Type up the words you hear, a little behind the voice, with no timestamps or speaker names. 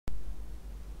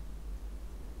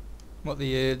What,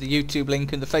 the YouTube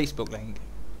link and the Facebook link?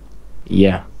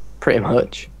 Yeah, pretty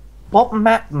much. What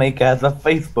map maker has a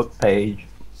Facebook page?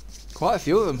 Quite a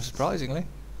few of them, surprisingly.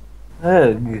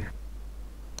 Ugh.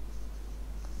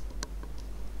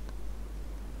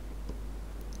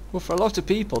 Well, for a lot of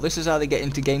people, this is how they get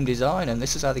into game design, and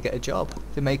this is how they get a job.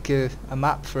 They make a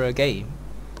map for a game,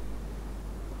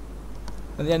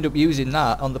 and they end up using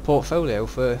that on the portfolio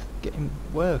for getting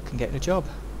work and getting a job.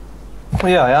 Well,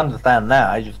 yeah, I understand that.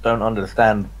 I just don't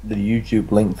understand the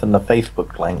YouTube links and the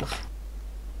Facebook links.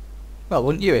 Well,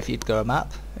 wouldn't you if you'd got a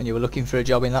map and you were looking for a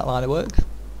job in that line of work?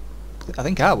 I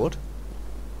think I would.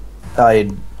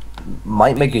 I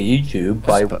might make a YouTube,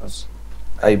 I but suppose.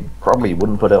 I probably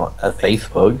wouldn't put it on a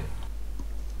Facebook.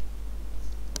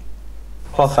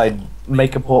 Plus, I'd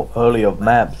make a portfolio of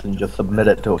maps and just submit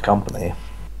it to a company.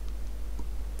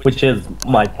 Which is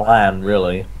my plan,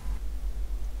 really.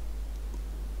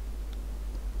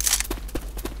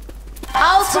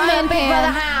 Ultimate Big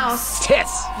Brother House.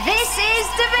 Tits. This is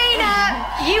Davina.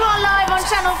 You are live on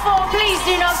Channel 4. Please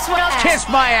do not swear. Kiss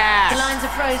my The ass. lines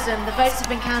are frozen. The votes have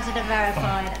been counted and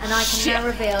verified, and I can now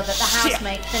reveal that the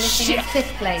housemate finishing in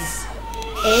 5th place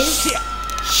is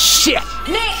Shit.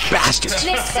 Nick. Bastard.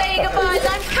 Nick, say goodbyes.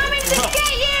 I'm coming to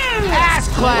get you. Ass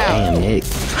clown. Damn, Nick.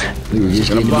 We were just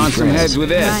Gonna gonna bond some heads with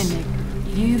this.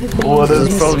 What This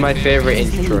is is probably my favorite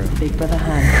intro. Big Brother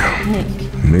house. Nick,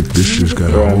 Nick, this just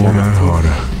got all that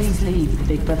harder. please leave the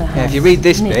Big Brother house. Yeah, if you read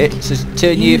this Nick, bit, it says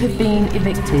turn you your have been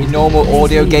evicted. your normal Please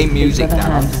audio leave game the music Big Brother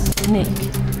down house.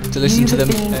 Nick, to listen you to have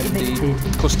them been the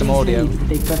evicted. custom Please audio. leave the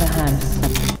Big Brother house.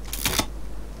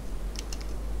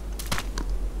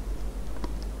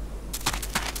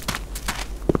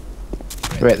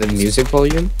 Right, the music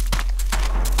volume.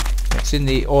 It's in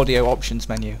the audio options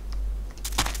menu.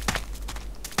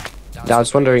 I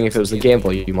was wondering if it was the game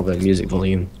volume or the music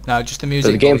volume. No, just the But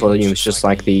music. the game volume is just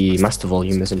like the master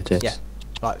volume, isn't it? Yeah,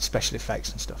 like special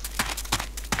effects and stuff.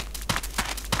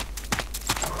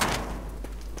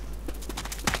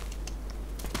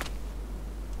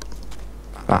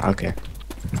 Ah, okay.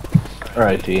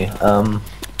 Alrighty,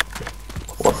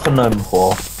 what's the gnome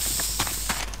for?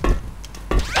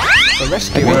 The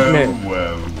rescue.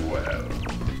 Well.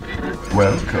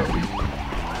 Welcome.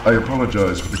 I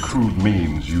apologize for the crude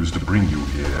means used to bring you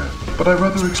here, but I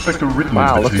rather expect a written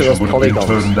Wow, look at invitation those would have been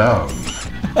polygons. turned down.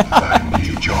 I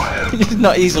need your help. He's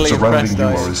not easily Surrounding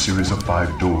impressed, you though. are a series of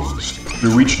 5 doors.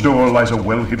 Through each door lies a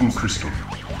well-hidden crystal.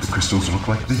 The crystals look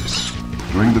like this.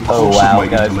 During the Oh, course wow, of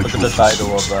my guys, look at intellectual the title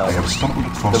pursuits, of, I have stumbled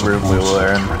across the a room we force were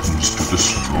that in. threatens to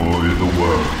destroy the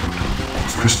world.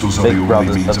 Crystals are Big the Brother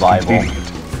only means survival. of containing it.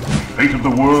 The fate of the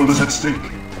world is at stake.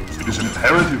 It is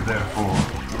imperative, therefore,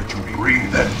 that you bring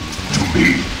them to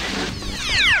me.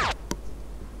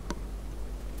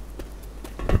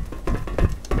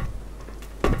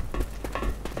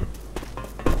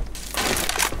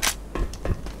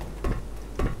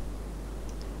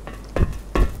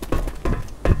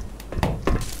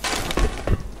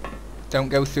 Don't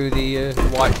go through the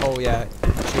white hole yet.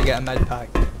 Make sure you get a med pack.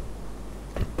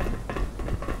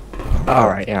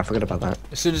 Alright, yeah, I forgot about that.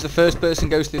 As soon as the first person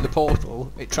goes through the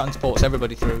portal, it transports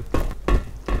everybody through.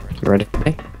 Ready?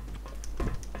 Yeah,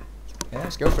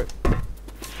 let's go for it.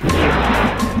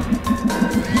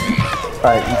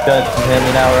 Alright, you guys can hear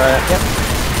me now, right? Yep.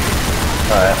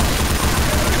 Alright.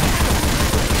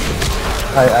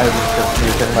 I was just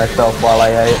muting myself while I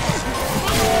ate.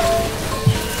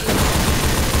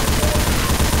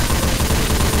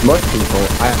 Mud people,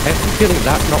 I have a feeling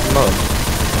that's not mud.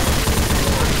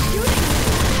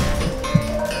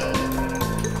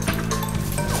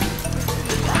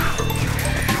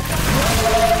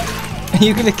 Are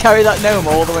you going to carry that gnome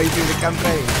all the way through the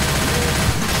campaign?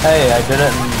 Hey, I did it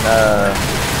in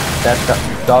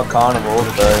Dark Carnival,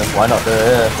 so why not do it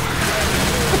here?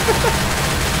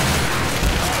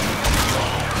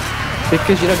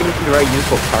 Because you're not going to be very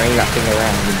useful carrying that thing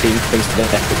around and being placed to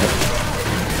death with it.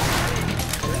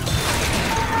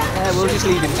 Yeah, we'll just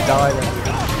leave him to die then.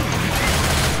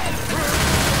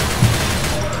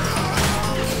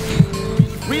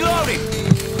 Reloading.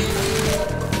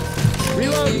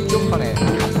 Reload, jump on it.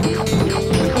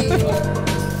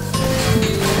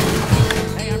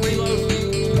 Hey, I'm reloading.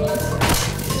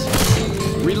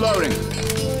 Reloading.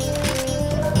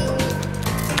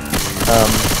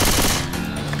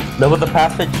 There was a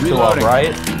passage to our Reloading.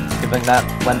 right. You think that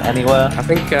went anywhere? I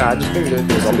think, I just think there's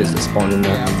the zombies that spawn in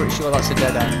Yeah, there. I'm pretty sure that's a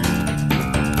dead end.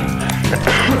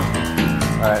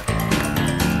 Alright.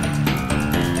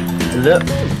 Is it?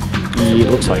 Yeah,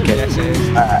 looks like it. Yes, it is.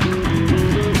 Alright.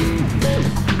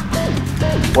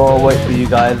 Well, I'll wait for you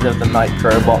guys. There's a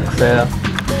nitro box here.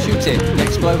 Shoot it,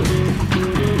 explode.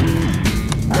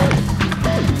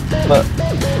 But,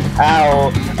 ow,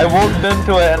 I walked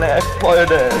into it and it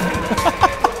exploded.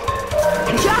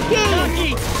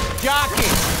 Jockey! Jockey!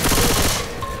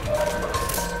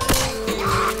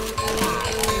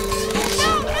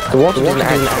 The water didn't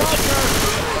actually...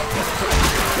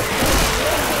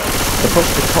 The push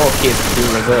to talk is to be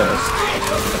reversed.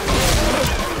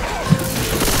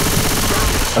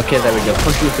 Okay, there we go.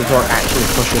 Push to talk actually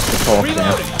pushes to talk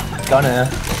now.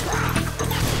 Gonna.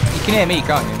 You can hear me,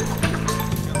 can't you?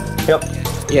 Yep.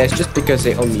 Yeah, it's just because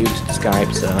it unmuted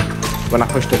Skype, so... When I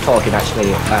pushed to talk, it actually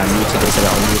muted instead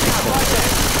of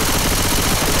unmuted.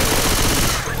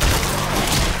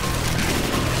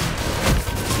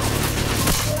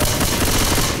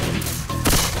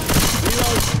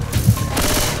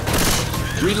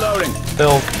 Reloading.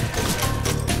 Still.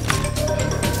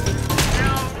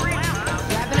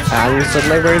 And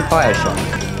suddenly we're in Bioshock.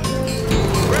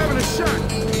 Grabbing a shot.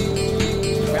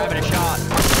 Grabbing a shot.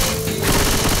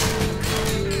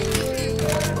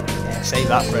 Yeah, save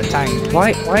that for a tank.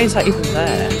 Why is that even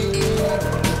there?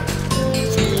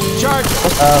 Charge.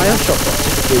 Bioshock got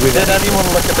to do with Did it. anyone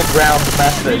look at the ground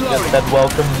message that said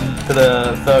welcome to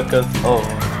the circus of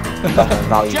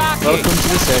Value. Jockey. Welcome to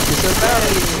the circus of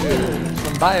value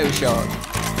from Bioshock.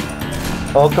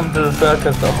 Welcome to the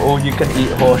circus of all you can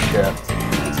eat horse shit.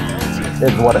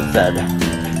 Is what it said.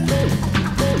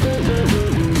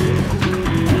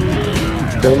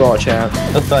 Don't watch out.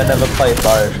 Also, I never played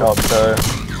Bioshock, so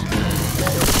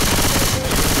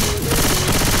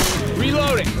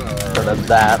Reloading. there's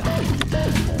that.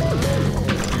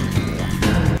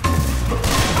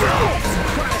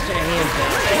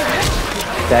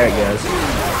 There it goes.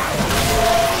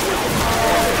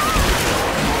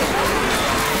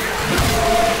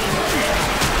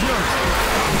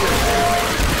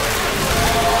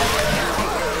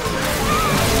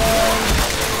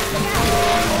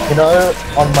 You know,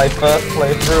 on my first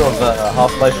playthrough of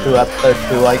Half-Life 2 Episode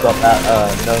 2, I got that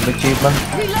gnome achievement.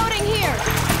 Reloading here.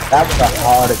 That was a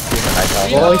hard achievement I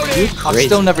got. Oh, you I've crazy.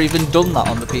 still never even done that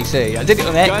on the PC. I did it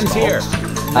on the Guns Xbox. here.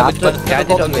 Never, Yeah, I did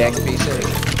never on the bothered with PC.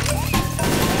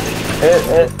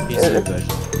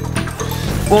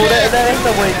 Well, there is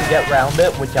a way to get around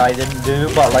it, which I didn't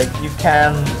do, but like, you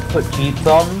can put cheats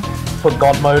on, put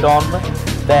God mode on,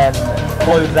 then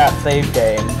close that save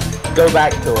game, go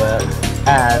back to it,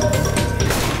 and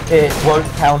it won't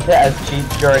count it as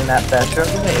cheats during that session.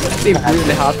 It must be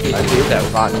really hard for you to do that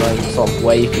without knowing sort of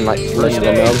where you can like run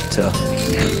the gnome to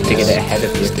get it ahead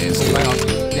of you. Hang on.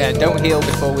 Yeah, don't heal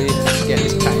before we get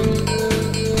this tank.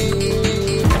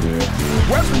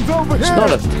 Weapons over It's here.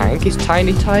 not a tank, it's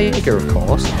Tiny Tiger, of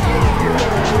course. God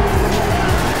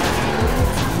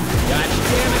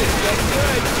damn it, it's getting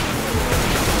good.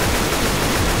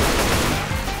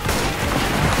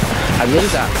 I mean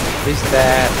that is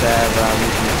their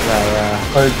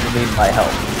Oh, you need my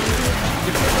help.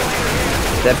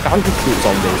 Bandicoot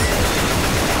zombies.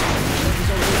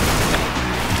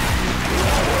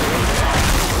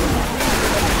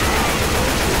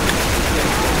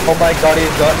 Oh my god,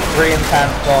 he's got green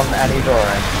pants on and he's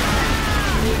orange.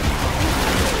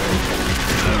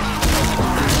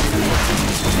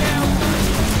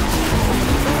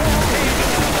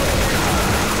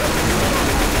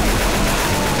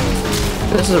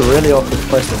 This is a really awkward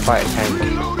place to fight a tank.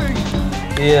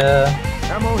 Yeah.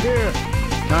 Ammo here.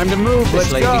 Time to move.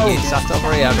 This Let's lady go. gets sat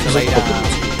over here having to lay down.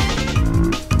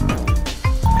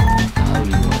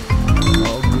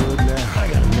 All good now. I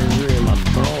got a new rear in my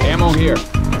throat. Ammo here.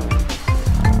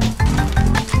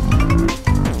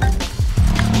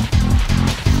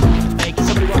 Hey, can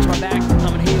somebody watch my back?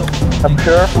 I'm and heal. I'm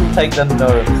sure if we take the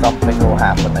gnome, something will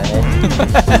happen,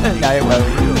 eh? No, it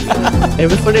won't. It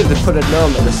was funny if they put a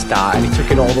gnome at the start and he took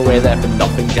it all the way there for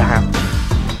nothing to happen.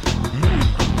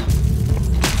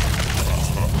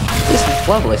 This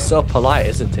level is so polite,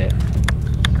 isn't it?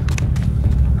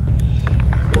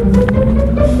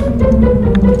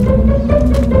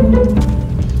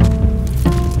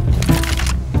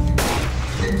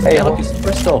 Hey, Yeah, look, it's a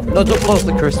crystal. No, don't close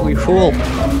the crystal, you fool.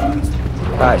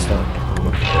 Right, so.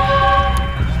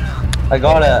 I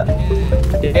got it.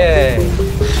 Yay.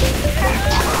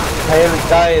 Hey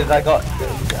guys, I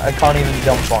can't even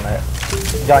jump on it.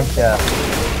 Don't care.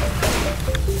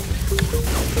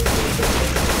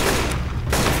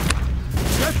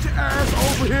 Get your ass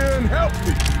over here and help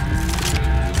me.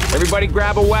 Everybody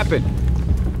grab a weapon.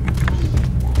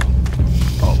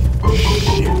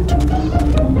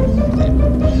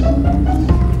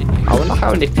 I wonder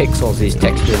how many pixels these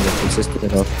textures are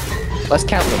consistent of. Let's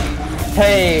count them.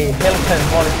 Hey, Hilton,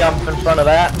 wanna jump in front of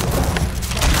that?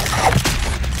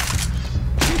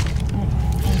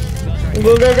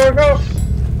 Go, go, go, go!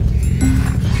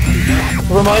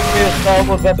 Reminds me of Star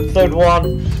Wars Episode 1.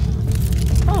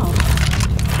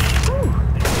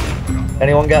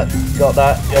 Anyone got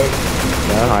that joke?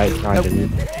 No, I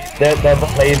didn't. There's a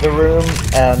laser room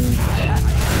and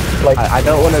like I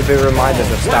don't want to be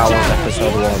reminded of Star Wars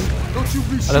Episode 1.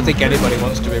 I don't think anybody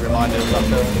wants to be reminded of that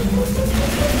film.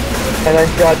 and then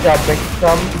Jar Jar Binks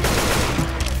comes.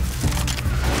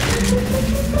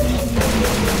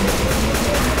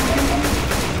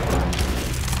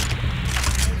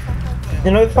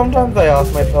 You know, sometimes I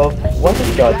ask myself, what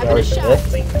if Jar Jar is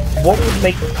this? What would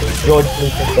make George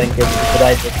Lucas think if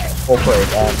I just incorporate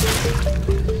that?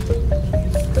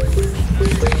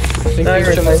 I think No, he's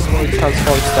you're trying right. to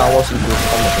transform Star Wars into a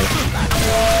comedy.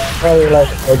 Probably like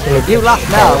George Lucas. You laugh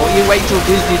now, well, you wait till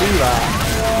Disney do that.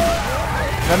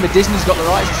 Remember, Disney's got the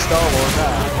rights to Star Wars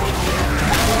now.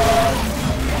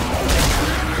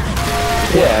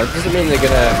 Yeah, it doesn't mean they're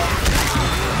gonna...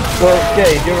 Well,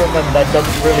 Jay, do remember that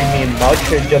doesn't really mean much.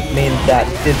 It just means that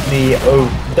Disney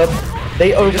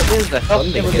they owe. It means they're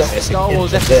funding it. Because Star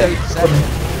Wars Episode 7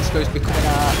 is supposed to be coming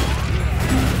out,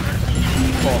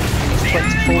 what,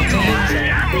 2014?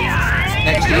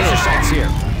 Next year.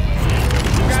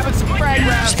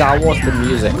 Star Wars the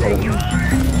musical.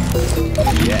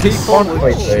 People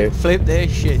Wait, would flip their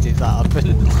shit if that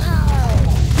happened.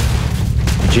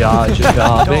 Jar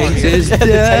Jar Binks is The tale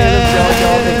of Jar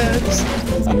Jar dead. Binks.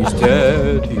 He's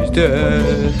dead, he's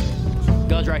dead.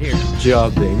 Guns right here. Jar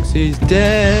Binks is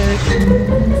dead.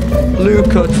 Luke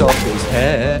cuts off his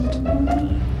head.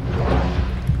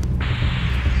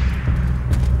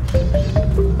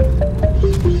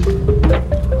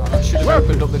 That should have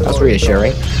opened up the door. That's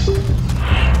reassuring.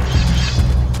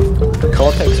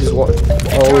 Cortex is what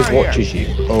always watches you.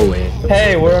 Always.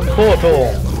 Hey, we're in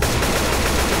Portal.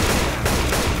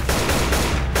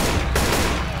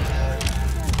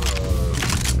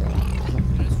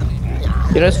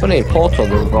 You know, it's funny, in Portal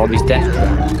there were all these death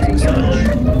traps and such.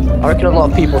 I reckon a lot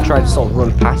of people tried to sort of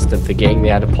run past them forgetting they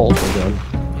had a portal gun.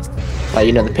 Like,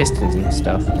 you know, the pistons and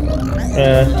stuff.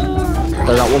 Yeah.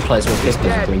 There's that one place where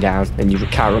pistons are going down and you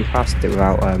can't run past it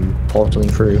without portaling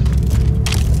through.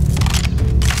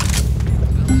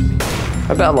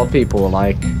 I bet a lot of people were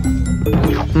like,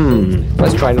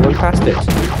 let's try and run past it.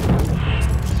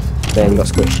 Then got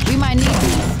squished. We might need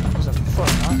these.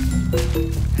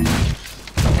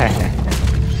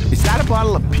 Is that a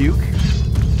bottle of puke?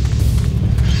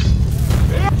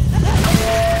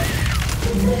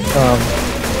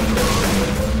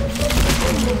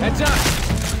 Heads up!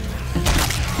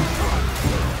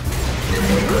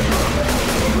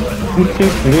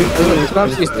 It's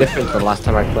obviously different to the last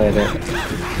time I played it.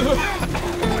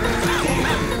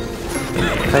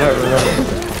 I don't remember.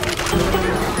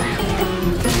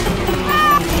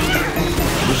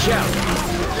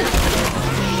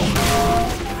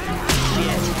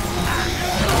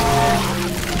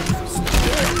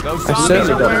 I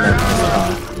certainly don't remember.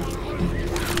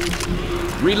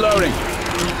 Reloading.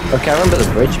 Okay, I remember the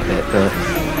bridge bit, but...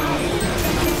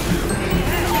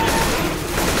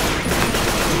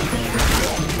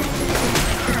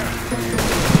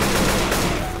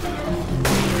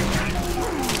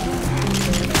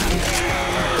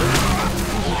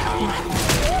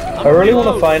 I really want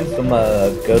to find some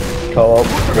good co-op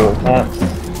school maps.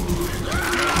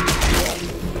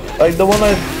 Like the one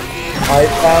I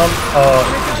found,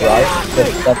 right?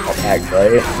 That's not hacked,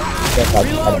 right? Just have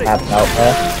maps out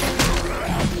there.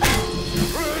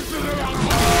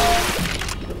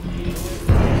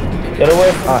 Get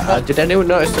away from did anyone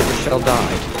notice that Michelle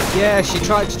died? Yeah, she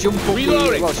tried to jump up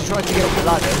well, she tried to get up the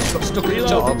ladder, she got stuck at the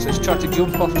top, so she tried to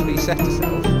jump off to reset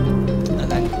herself,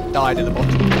 and then died at the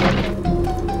bottom.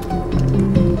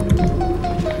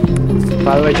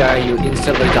 By the way, Jerry, you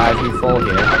instantly died from fall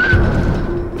here.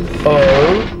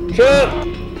 Oh, shit!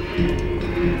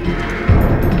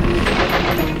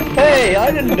 Hey,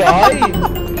 I didn't die!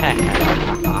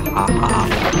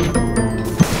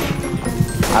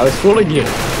 I was fooling you.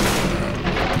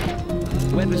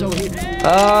 Weapons over here.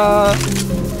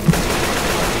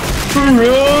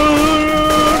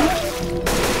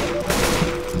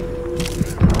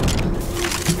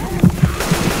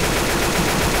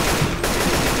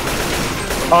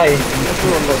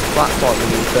 Everyone looks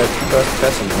platforming in first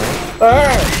person,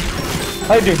 right?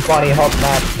 I do funny hot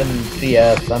maps and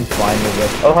CS, I'm fine with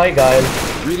it. Oh, hi guys.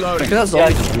 Reloading. Because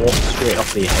that's all just walk straight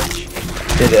off the edge.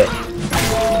 Did it.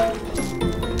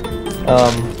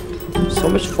 So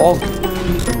much fog.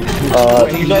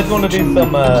 You guys want to do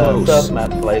some surf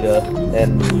maps later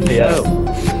in CS?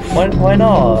 Why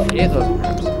not? Yeah, those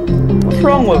maps. What's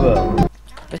wrong with them?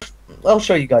 I'll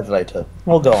show you guys later.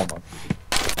 We'll go on.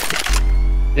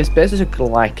 It's basically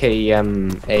like a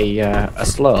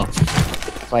slope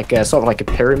like a sort of like a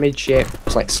pyramid shape.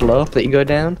 It's like slope that you go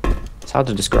down. It's hard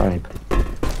to describe.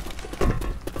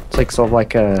 It's like sort of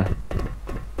like a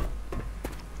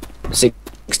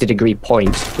 60-degree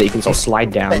point that you can sort of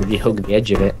slide down if you hug the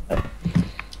edge of it.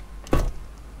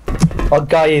 Oh,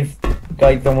 guys,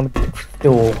 I want to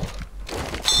do.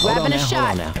 We're having a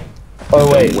shot. Oh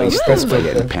wait, That's by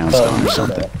getting pounced on or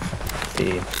something.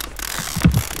 Yeah.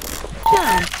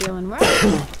 I'm feeling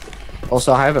right.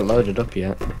 Also, I haven't loaded up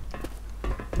yet.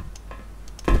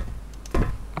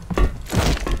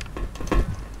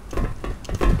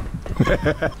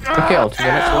 Okay, on to the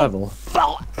next level.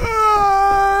 You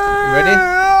ready?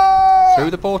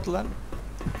 Through the portal then?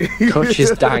 Coach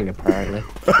is dying apparently.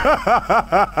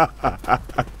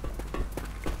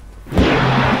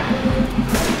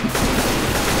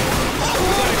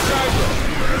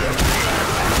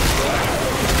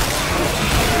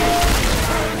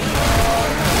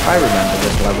 I remember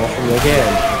this level from the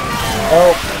game.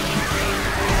 Oh,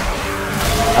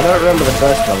 I don't remember the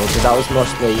first level because that was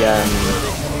mostly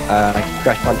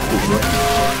Crash Bandicoot.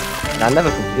 And I never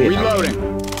completed that. Reloading.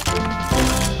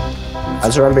 I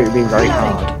just remember it being very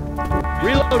hard.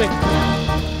 Reloading.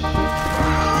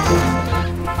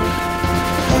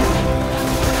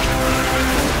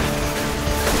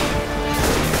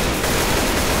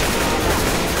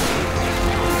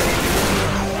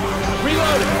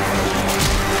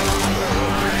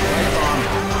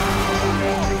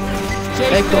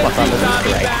 They've got like an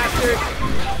Easter egg.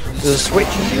 There's a switch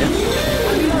in here.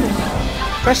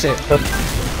 Press it.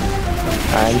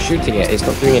 I'm shooting it, it's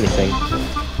not doing anything.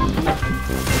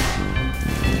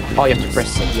 Oh, you have to press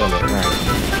C on it, right.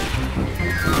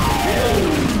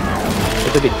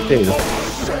 What did it do?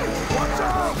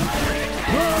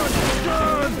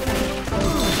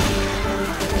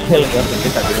 killing us.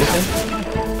 Did that do anything?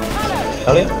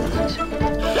 Elliot?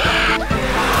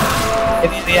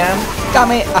 Hit the arm?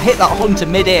 Damn it, I hit that hunter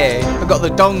mid-air. I got the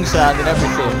dong sound and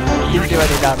everything. Didn't do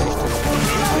any damage to it.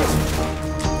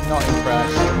 Not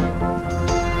impressed.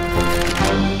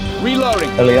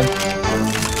 Reloading. Elliot?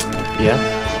 Yeah?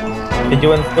 Did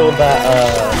you install that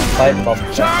pipe bomb?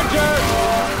 Charger.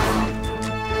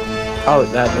 Oh,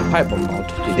 the pipe bomb mod,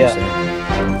 did you say?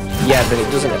 Yeah, but it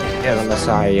doesn't appear unless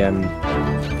I,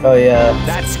 Oh yeah.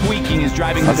 That squeaking is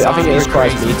driving the I think it zombies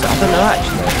requires crazy. me to, I don't know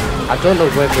actually. I don't know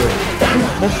whether...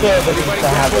 The server needs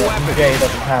to have it, Jay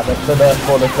doesn't have it, so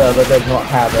therefore the server does not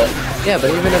have it. Yeah,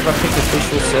 but even if I pick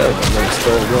official server, then it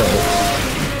still works.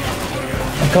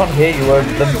 I can't hear you over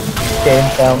the game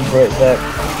sound right there.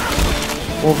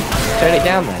 Well, Turn it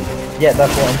down then. yeah,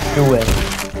 that's what I'm doing.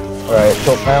 Alright,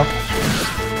 talk now.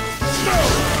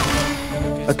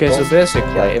 Okay, so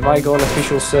basically, if I go on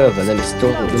official server, then it's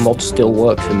still, the mods still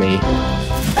work for me.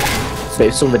 But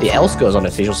if somebody else goes on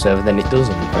official server, then it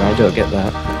doesn't, and I don't get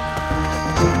that.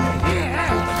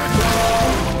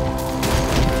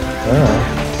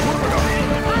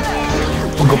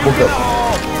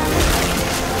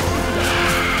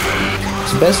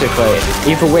 So basically,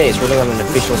 either way, it's running on an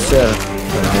official server,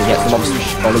 and yet the mods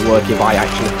only work if I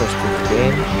actually push the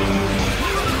game.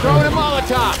 Throwing a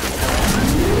Molotov.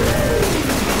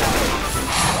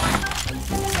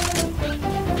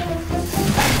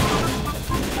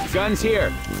 Guns here.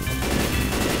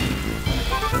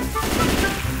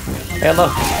 Hey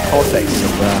look, Cortex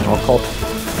is there, or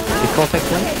is Cortex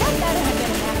there?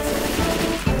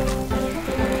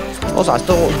 Also, I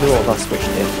still want to do all that switch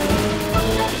did.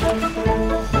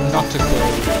 Not a clue.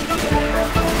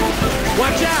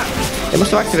 Watch out. It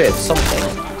must have activated something,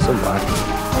 somewhere.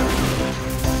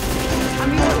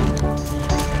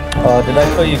 Did I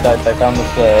show you guys I found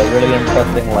this really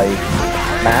interesting like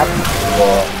map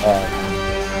for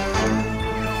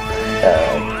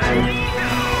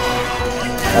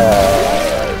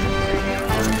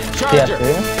Charger. PS2?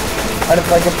 And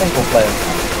it's like a single player,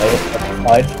 like a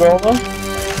side scroller.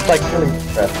 It's like really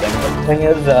interesting. The thing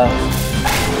is,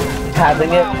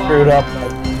 having it screwed up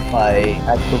my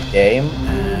actual game,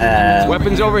 and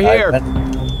Weapons over here.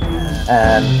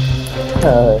 And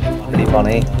pretty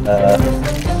funny.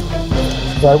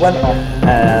 So I went off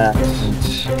and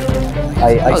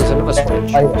There's another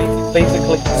switch. I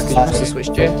basically Could you press the switch,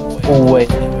 Jay? always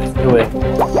doing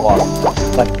one.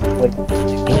 Like,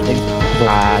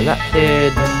 Ah, that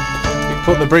did... You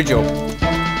put the bridge up.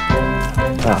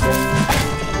 Ah.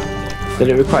 Did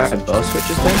it require both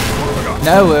switches then?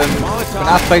 No, when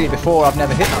I've played it before, I've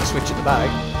never hit that switch at the back.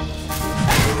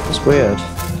 That's weird.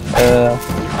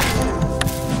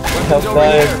 Weapons over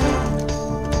here.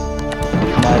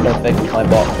 I don't think my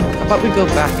box. How about we go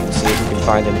back and see if we can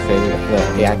find anything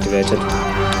that he activated?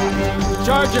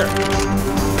 Charger.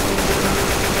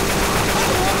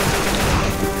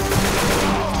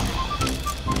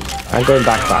 I'm going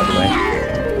back, by the way.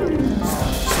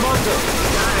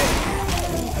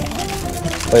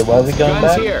 Wait, where are we going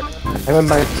back? I went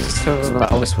back to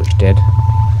that other switch did.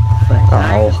 But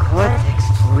allowing Cortex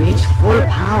to reach full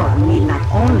power need not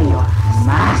only your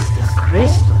master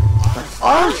crystal, but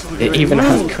also It even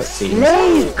has cutscenes.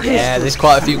 slave crystals. Yeah, there's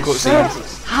quite a few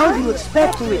cutscenes. How do you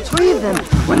expect to retrieve them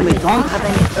when we don't have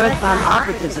any Earthbound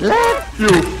operatives left? You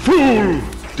fool!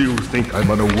 Do you think I'm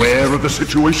unaware of the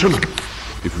situation?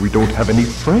 If we don't have any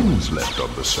friends left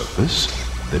on the surface,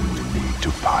 then we need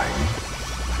to find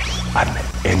an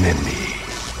enemy.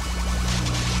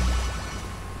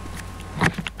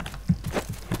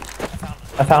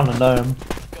 I found a gnome.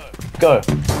 Go.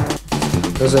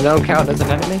 Does a gnome count as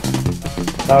an enemy?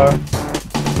 No.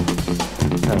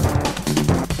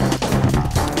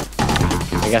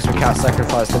 I guess we can't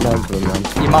sacrifice the gnome for them then.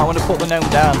 You might want to put the gnome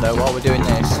down though while we're doing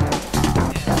this.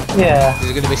 Yeah.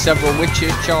 There's going to be several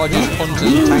witches, chargers, hunters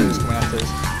and tanks coming at us.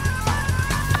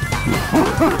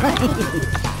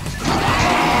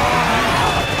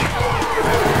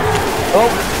 Oh,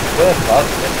 we're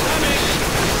fucked.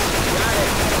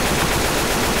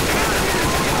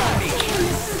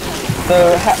 So,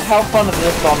 how fun is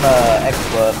this on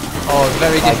expert? Oh,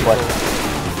 very Like difficult. what?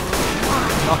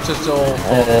 Not at all.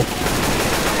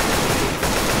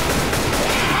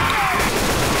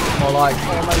 More like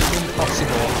almost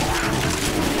impossible.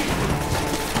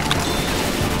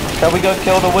 Shall we go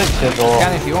kill the witches or?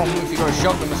 Can if you want, if you've got a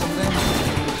shotgun or something.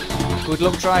 Good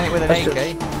luck trying it with an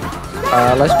AK.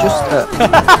 Let's just.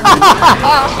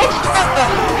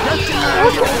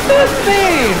 What's this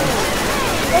mean?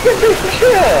 What a piece of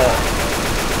shit!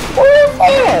 What the fuck?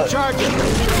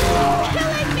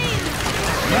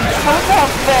 That's not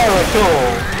fair at all.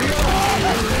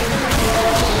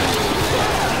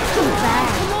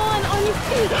 Come on, on your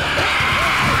feet.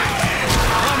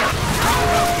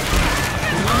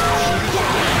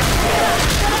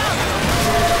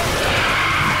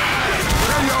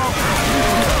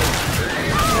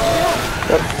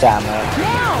 God damn it.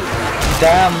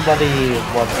 Damn bloody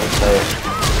what's it called?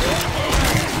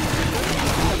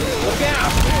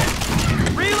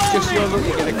 Just your luck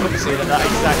you get a cutscene at that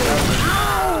exact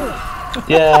moment.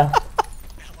 Yeah.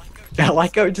 I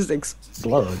like how it just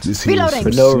explodes. This Reloading. For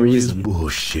no reason.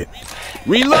 bullshit.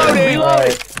 Reloading!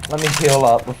 Right, let me heal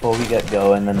up before we get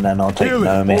going and then I'll take Kill it.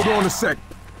 Nomi. Hold on a sec.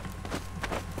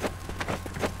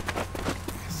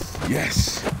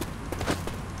 Yes.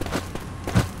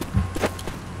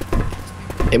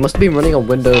 It must have been running on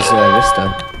Windows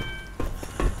Vista.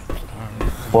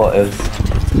 What is?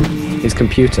 His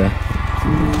computer.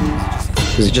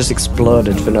 Because it just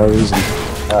exploded for no reason.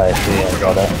 I see, I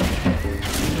got it.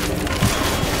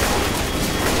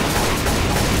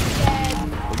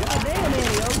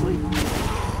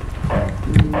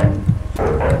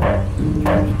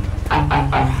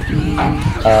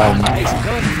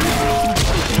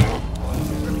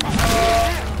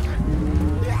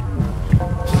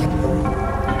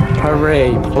 Hooray,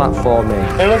 platforming.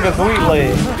 Hey, look, it's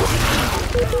Wheatley!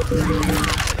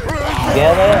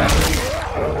 Get it?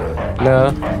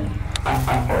 No.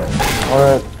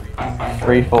 Or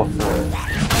 3, 4.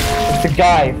 It's the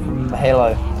guy from Halo.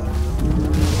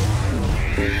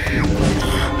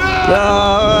 No!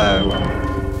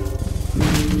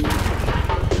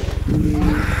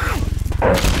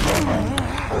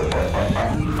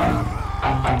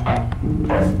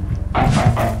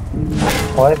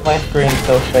 Why is my screen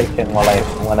still shaking when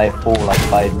I fall like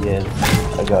 5 years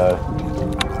ago?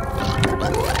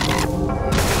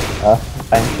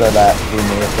 Thanks for that,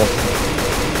 Junior.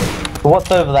 So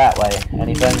what's over that way?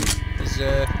 Anything? There's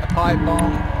a pipe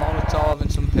bomb, Molotov and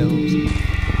some pills.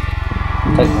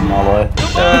 Take them, Mollo.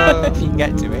 If you can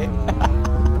get to it.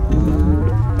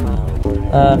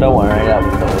 Don't worry, that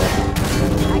was cool.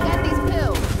 I got these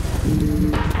pills.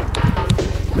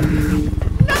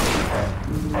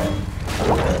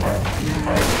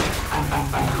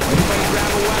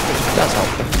 That's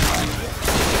helpful.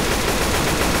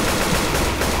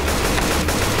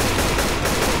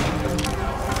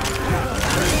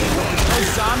 Those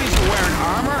zombies are wearing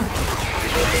armor?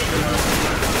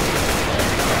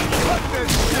 Let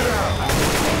this shit out.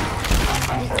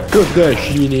 Good guy,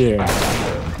 Junior.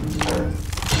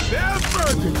 There's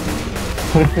Virgin.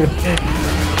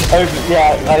 Oh,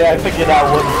 yeah, I figured out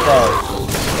what it says.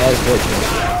 There's Virgin.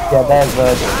 Yeah, there's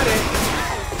Virgin.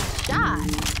 Shot.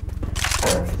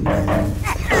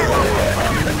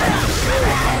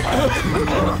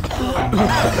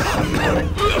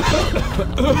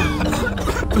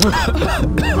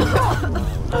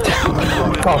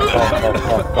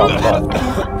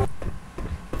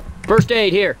 First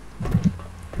aid here.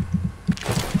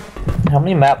 How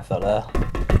many maps are there?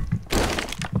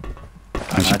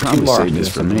 probably more saved after this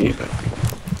for me, but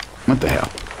what the hell?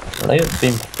 I think it's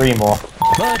been 3 more.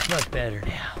 Much better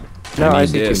now. No, I need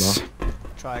see 2 this. more.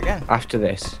 Try again. After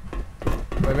this.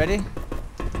 We're ready?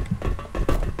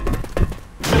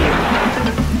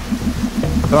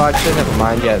 Oh, actually, never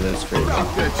mind. Yeah, there's 3.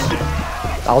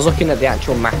 I was looking at the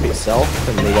actual map itself,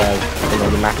 and the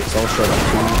the map itself showed like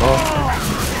 2 more.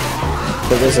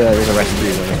 But there's a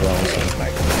rescue one as well. So.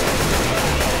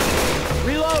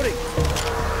 Reloading.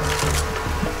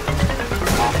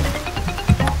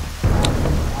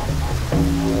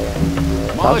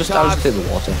 I'll just hit the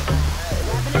water.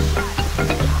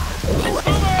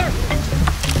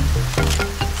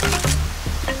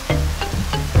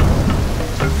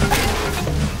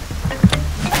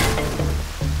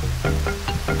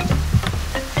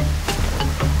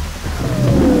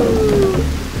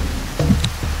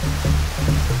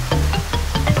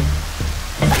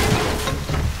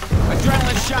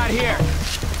 Adrenaline shot here.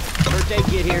 First aid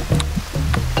kit here.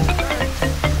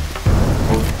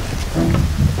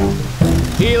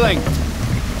 Healing.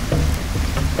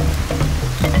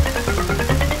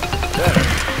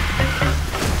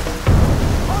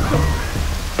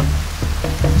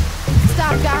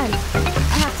 Stop, guys.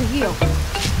 I have to heal.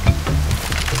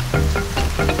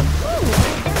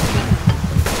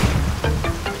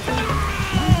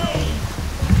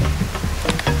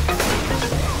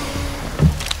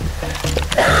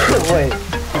 Wait.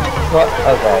 What?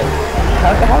 Okay.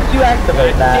 How did you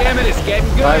activate that? Damn it, it's getting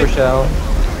good. Bye, Rochelle.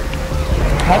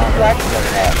 How did you activate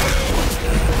that?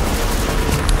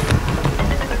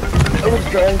 I was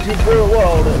trying to for a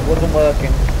while, it wasn't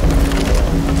working.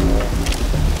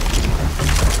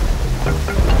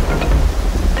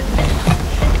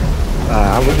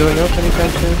 Are we going up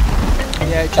anytime soon?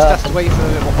 Yeah, it just has to wait for the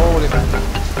little hole event.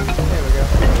 There we go.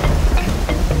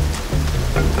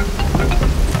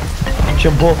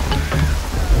 Jump off.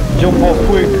 Jump off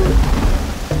quick.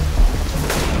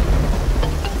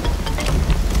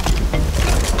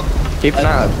 Keep an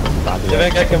eye on You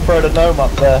think I can throw the gnome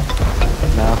up there?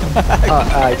 No.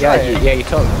 Yeah, you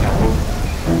totally can.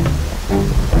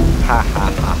 Ha ha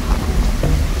ha.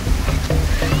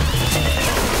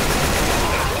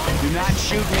 Do not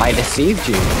shoot me. I deceived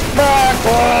you.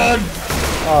 Backward!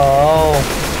 Oh.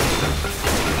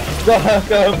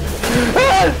 Back up.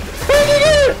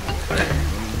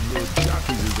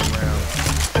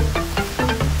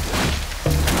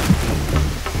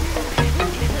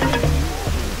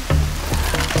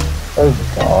 Oh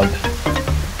god.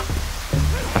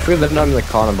 I feel that not in the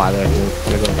corner by there.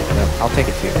 I'll take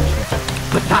it to you.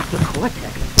 But Dr.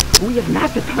 Cortex, we have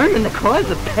not determined the cause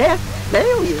of past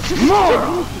failures.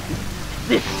 More!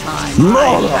 This time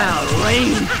I shall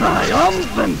reign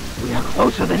triumphant. We are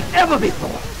closer than ever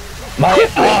before. My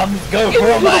arms go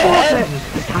for my head!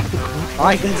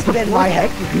 I can spend my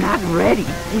head is not ready.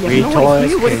 We have no Retoys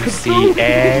idea what it can could see do.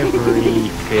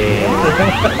 everything.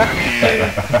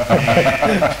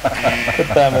 Put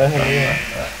them in here.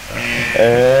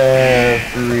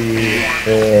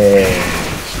 Everything.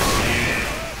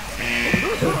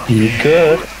 You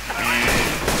good?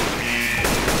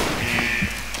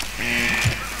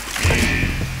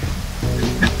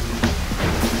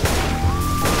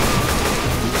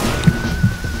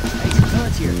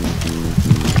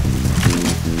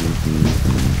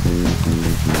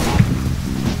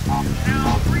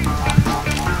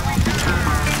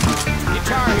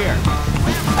 Guitar here.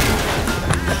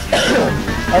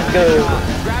 Let's go.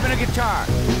 Grabbing a guitar.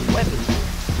 Weapons.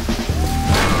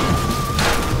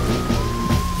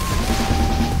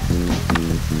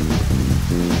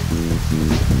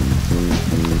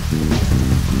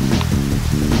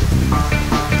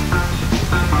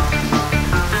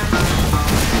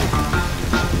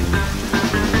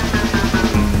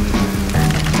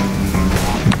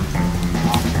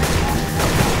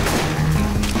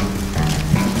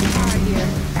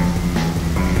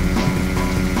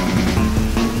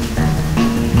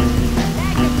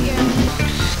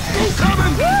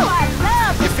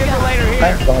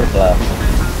 Thank God for that.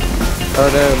 Oh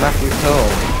no, Matthew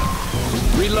Cole.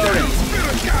 Reloading.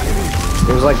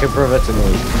 It was like a brother to me.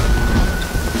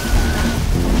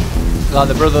 Like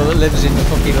the brother that lives in the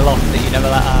fucking loft that you never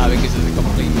let out because of the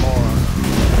complete moron.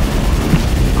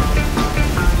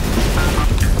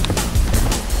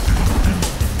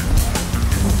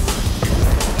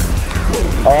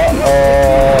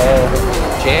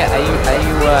 Jay, are you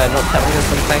not telling us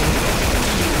something?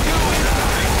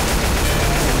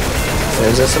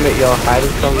 Is there something you're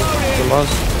hiding from us?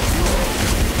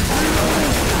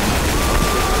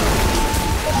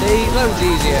 See, loads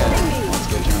easier.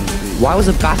 Why was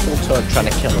a battle toad trying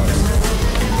to kill us?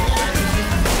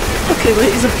 Okay, but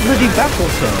he's a bloody battle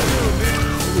toad.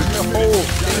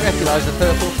 didn't recognise the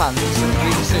purple pants and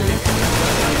green suit.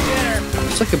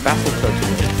 It's like a battle code to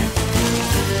me.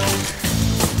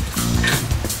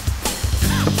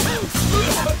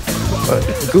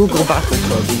 Google battle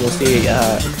code and you'll see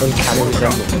uncanny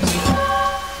resemblance.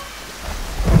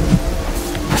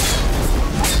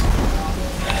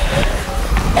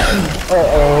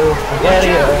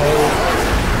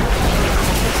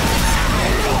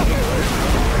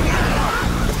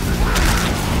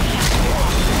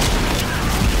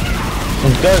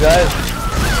 Let's go, guys.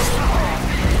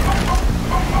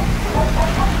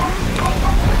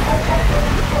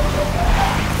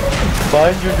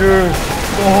 Find your dude.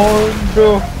 Behind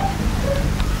you.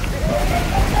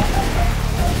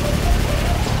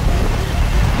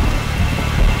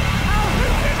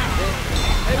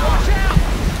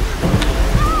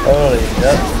 Holy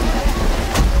shit.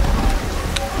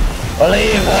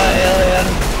 Believe her, alien.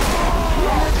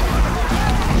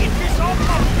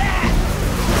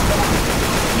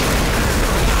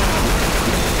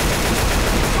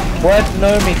 Where'd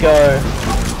Nomi go?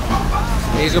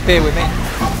 He's up here with me.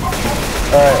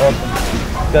 Alright, awesome.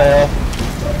 Go off.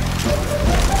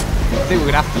 I think we're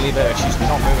gonna have to leave her. She's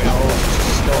not moving at all.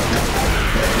 She's stuck.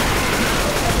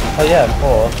 Oh yeah, of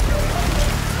course.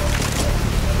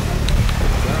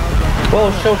 Well,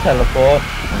 she'll teleport.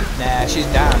 Nah, she's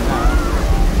down now.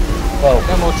 Well,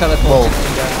 no more teleporting.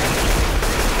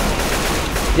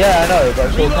 Yeah, I know,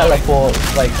 but she'll teleport,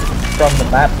 like, from the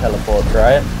map teleports,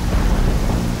 right?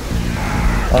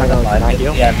 Oh, never mind.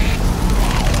 Yeah.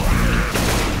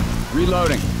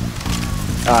 Reloading.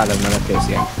 Ah, never mind, okay,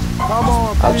 see ya. Come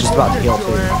on, I was just about to heal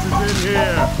too.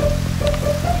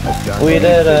 We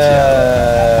did,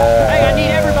 Hey, I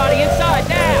need everybody inside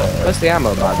now! Where's the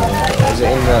ammo, by the way? Is it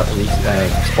in the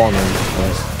spawn room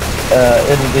place?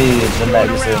 It'll be the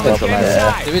next room.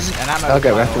 Yeah. There isn't an ammo.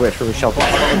 Okay, we have to wait for the shelter.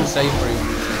 The safe room.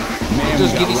 It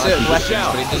does give you certain weapons,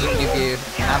 but it doesn't give you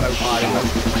ammo fire in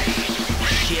most.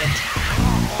 Shit.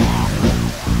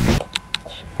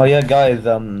 Oh yeah, guys,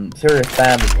 Serious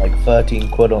Sam is like 13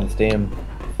 quid on Steam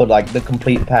for like the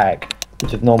complete pack,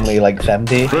 which is normally like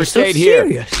 70. First aid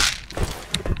here.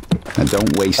 And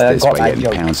don't waste this by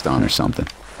getting pounced on or something.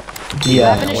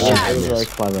 Yeah, it was very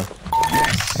clever.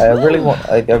 I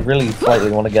really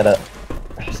slightly want to get it.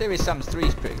 Serious Sam's 3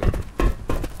 is pretty good.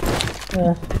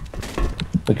 Yeah.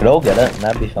 We could all get it, and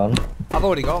that'd be fun. I've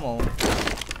already got them all.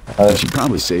 I should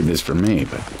probably save this for me,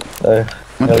 but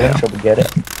Million should we get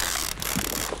it?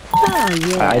 Oh,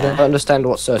 yeah. I don't understand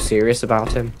what's so serious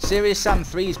about him. Serious Sam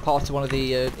 3 is part of one of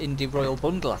the Indie Royal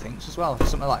Bundle, I think, as well.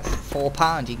 Something like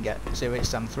 £4 you can get Serious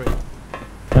Sam 3.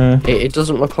 It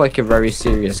doesn't look like a very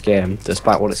serious game,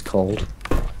 despite what it's called.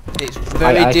 It's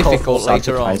very difficult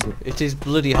later on. advertising. It is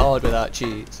bloody hard without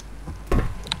cheats.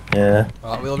 Yeah.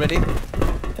 Right, we all ready?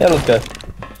 Yeah, let's go.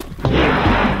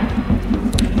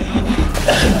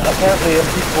 Apparently,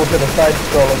 people to the side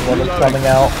scrolling one is coming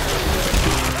out.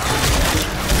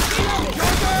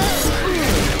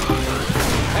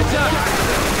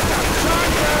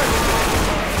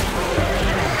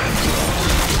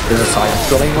 There's a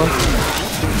side-scrolling one?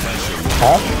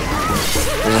 Huh?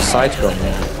 There's a side-scrolling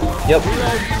one. Yep.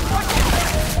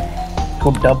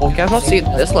 Called double. I've not seen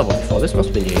this level before, this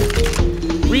must be new.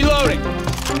 Reloading!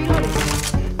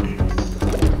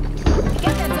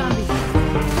 Get that zombie.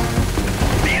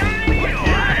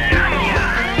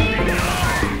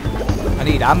 I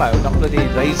need ammo, not bloody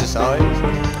laser sights.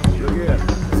 Look here.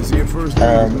 This is your first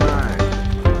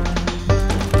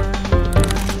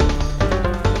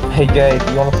Hey Jay, do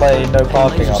you want to play No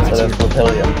Parking after this with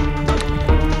Hillian?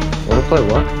 You wanna play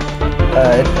what?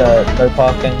 It's No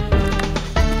Parking.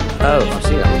 Oh, I've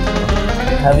seen that one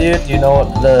before. Have you? Do you know what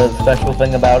the special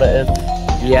thing about it is?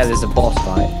 Yeah, there's a boss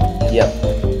fight. Yep.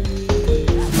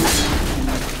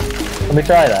 Let me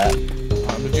try that.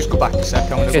 We'll just go back a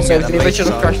sec. Okay, so if the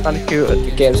original Crash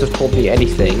Bandicoot games have told me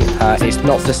anything, it's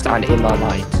not to stand in my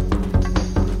mind.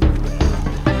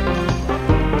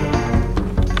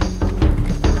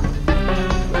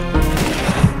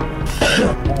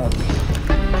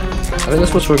 I think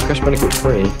this was for Crash Bandicoot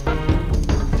 3.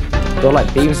 There were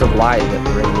like beams of light that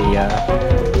were in the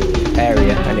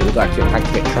area, and it would actually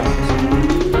activate traps.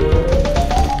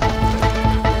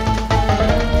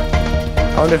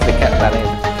 I wonder if they kept that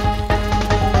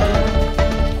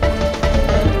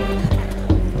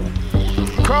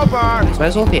in. Crowbar! So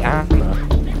where's all the ammo?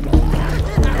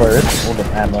 Where is all the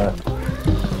ammo?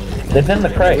 It's in the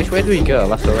crate. Which way do we go?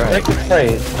 Left or right? Take the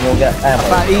crate and you'll get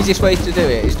ammo. The easiest way to do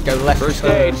it is to go left First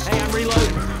first. aid. Hey, I'm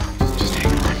reloading. just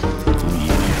hang on.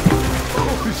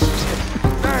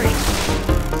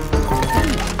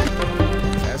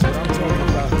 That's what I'm talking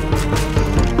about.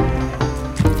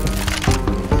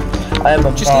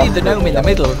 Just leave the gnome in the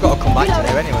middle. We've got to come back to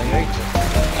there anyway.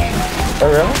 Oh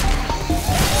really?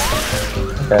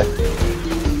 Okay.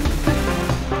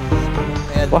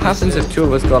 Yeah, what happens if 2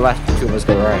 of us go left and 2 of us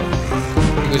go right?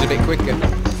 It goes a bit quicker.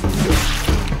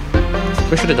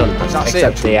 We should have done that. That's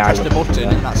except it. the Press the button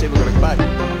and that's it. We're going to go back.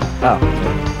 Oh.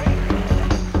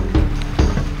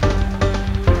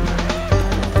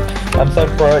 I'm so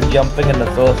pro at jumping in the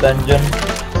source engine.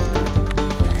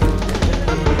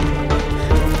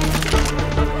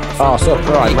 Oh, so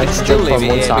pro. I might still jump leave on it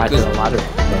one here side of because the ladder.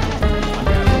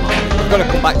 we've got to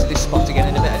come back to this spot again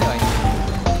in a bit anyway.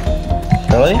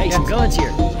 Really? Hey, some guns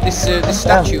here. This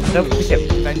statue Don't moves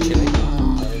forget. eventually.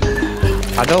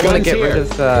 I don't want to Guns get rid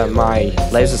here. of my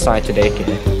laser sighted AK.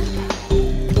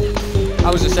 I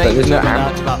was just But saying there's to no my ammo.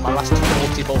 dad about my last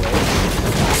 40 bullets.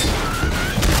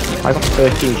 I've got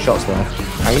 13 shots left.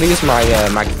 I'm gonna use my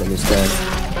Magnum instead.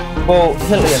 Well,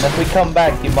 Hillian, if we come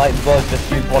back, you might as well just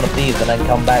use one of these and then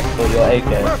come back for your AK.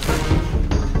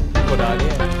 Good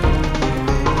idea.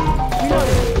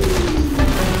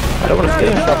 I don't want to steal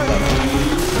a shotgun.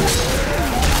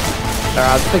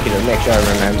 I was thinking of make sure I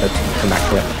remember to come back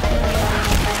to it.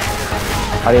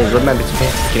 I didn't remember to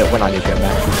pick it up when I did get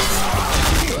back.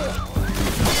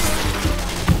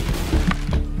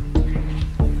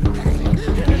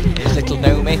 His little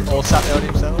gnome all sat there on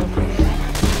himself.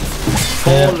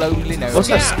 Poor lonely gnome.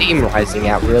 Also, steam rising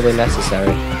out really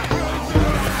necessary.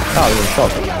 Oh, even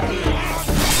shotgun.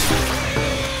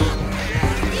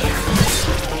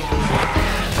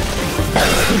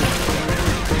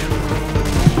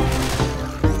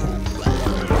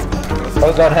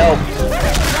 Oh god, help!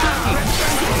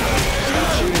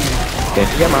 Okay,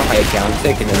 forget my AK, I'm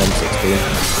taking an M16.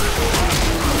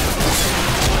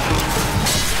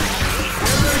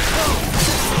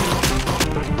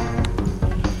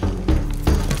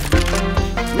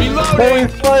 Hey,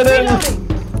 fighting!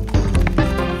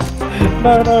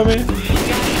 No, me.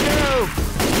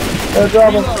 No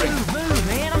drama. Move,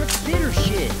 man. I'm a spitter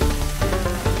shit.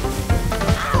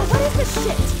 What is this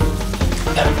shit?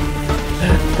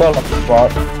 Got off the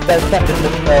spot. Let's step in the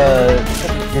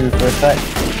queue for a sec.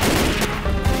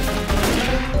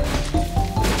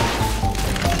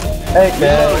 Hey,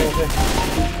 man.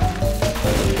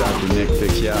 Dr. Nick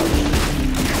picks you out.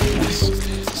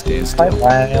 Stand Hi, still.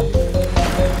 Ram.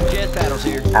 Jet battles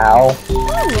here. Ow. Oh,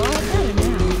 well, better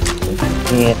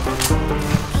now. Yeah.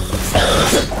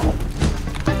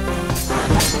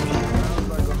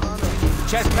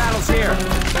 Chest battles here.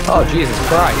 Oh, Jesus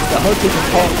Christ, the whole thing is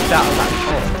pulled out of that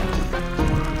hole.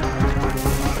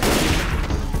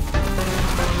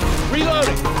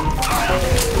 Reloading.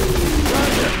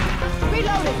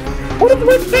 Reloading. What is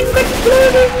my thing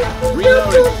exploding?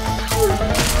 Reloading.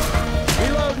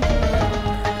 Reloading.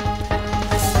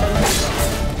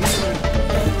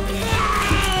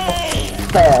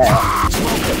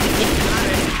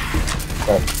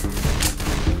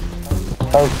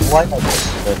 Oh, why not this?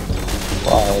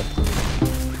 Wow.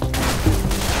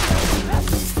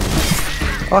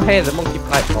 Oh, hey, the monkey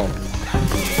pipe bomb.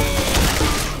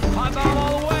 Hot bomb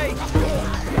all the way.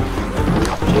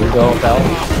 Bingo bell.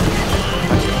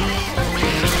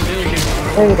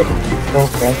 No,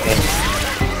 thank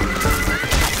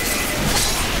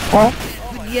What?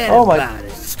 Forget Oh my- about it.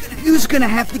 You's gonna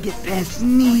have to get past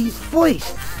me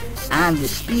first. I'm the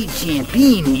speed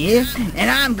champion here,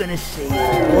 and I'm gonna save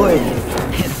order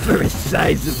for a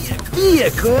size of me,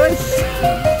 of course.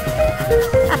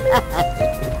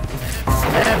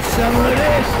 Have some of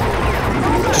this.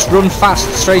 Just run fast,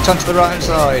 straight onto the right hand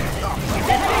side.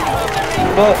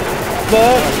 But,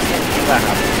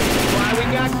 Why we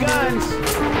got guns?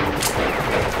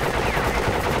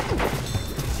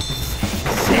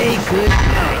 Say good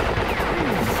night.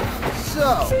 So,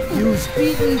 you've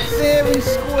beaten fair and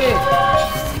square.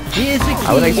 Here's a key. I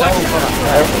would like to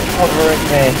covering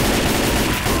me.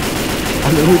 I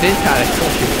mean, who did kind of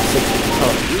touch it?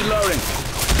 Reloading.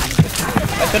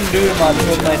 I couldn't do it much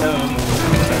with my nose.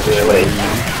 Really?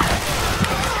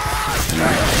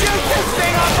 Shoot this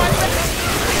thing off my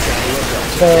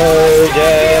face. Oh,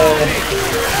 yeah.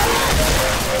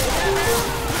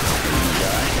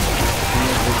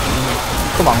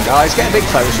 Come on, guys, get a bit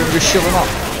closer and just shove them off.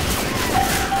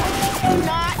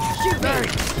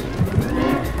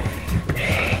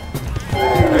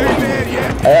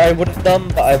 I would have done,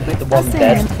 but I was the one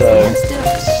dead, so...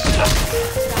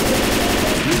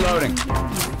 Reloading.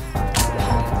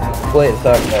 Wait a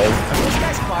sec, guys. This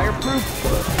guy's fireproof.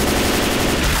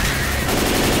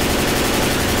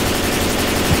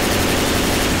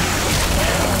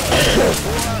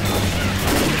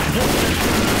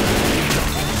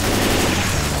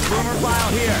 Boomer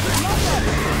file here.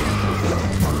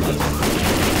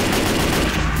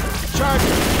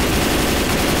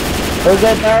 Who's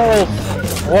that barrel?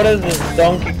 What is this?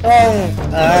 Donkey Kong?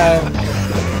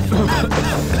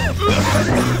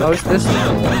 Oh, it's this one.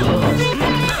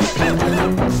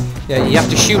 Yeah, you have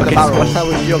to shoot the barrel. When I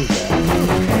was younger,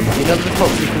 you know the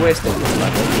toxic waste in this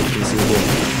level?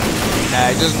 No,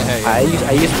 it doesn't hurt you.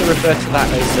 I used to refer to that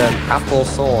as apple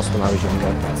sauce when I was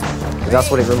younger. Because that's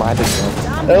what it reminded me of.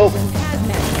 Help!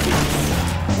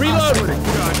 Reload!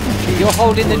 You're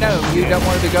holding the gnome, you don't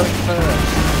want to be going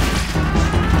first.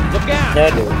 Look out! Yeah,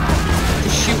 dude.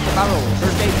 Just shoot the barrel.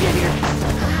 First aid kit here.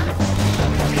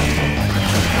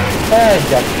 I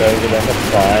jumped over them, that's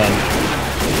fine.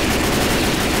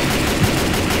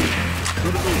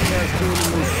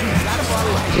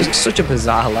 It's such a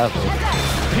bizarre level.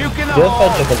 You're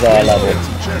such a bizarre level.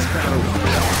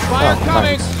 Fire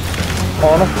coming!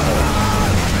 Honestly.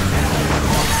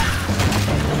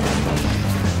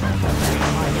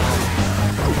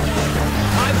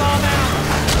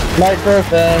 Micro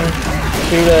thing.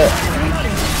 Shoot it.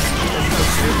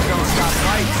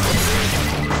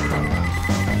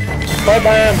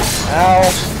 Bam! Ow!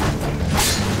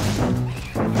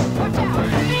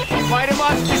 Fight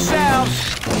amongst yourselves!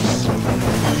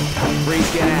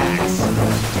 Freaking axe!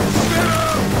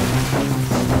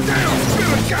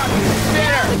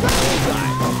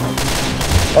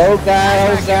 Oh god,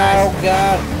 oh god, oh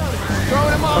god!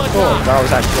 Throwing them all Of course, that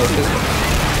was actually physical.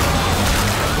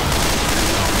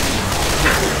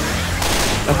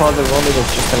 I thought the one was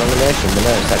just an animation, but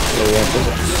no, it's actually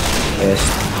physics. Yes.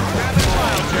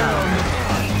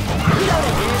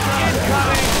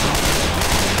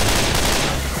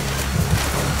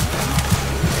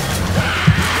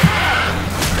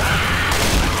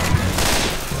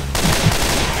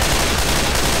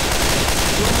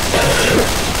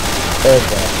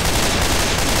 Okay.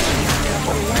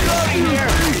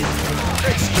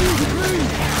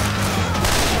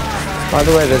 By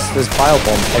the way, there's bile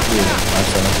bombs everywhere.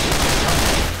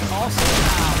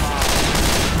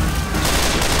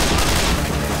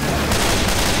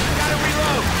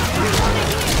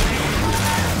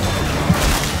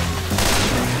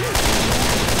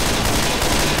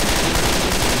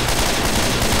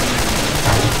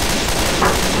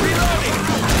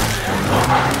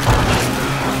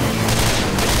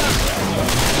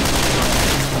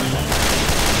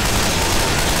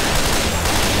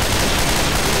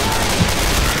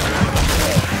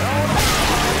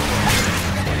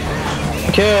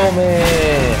 Kill me!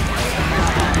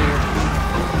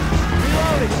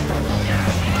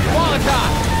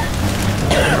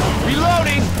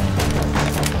 Reloading!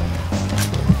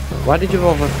 Why did you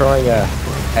bother throwing a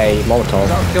Molotov?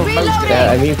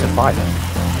 They're immune to fire.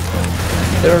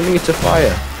 They're immune to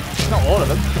fire. Not all of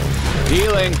them.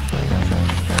 Healing.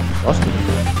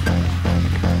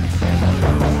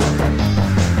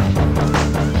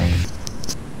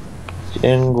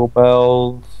 Jingle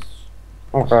bells.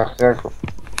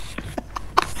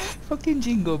 Fucking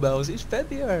jingle bells, it's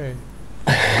February.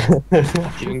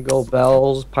 Jingle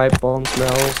bells, pipe bomb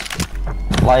smells.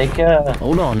 Like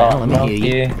hold on now, let me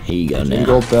hear you. Here you go now.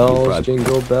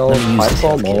 Jingle bells, pipe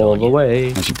bomb all the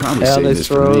way. Alice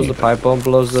throws the pipe bomb,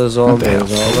 blows the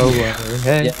zombies all away.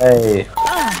 Hey, yay.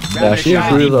 dashing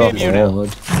through the mud,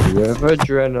 with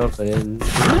adrenaline,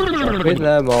 with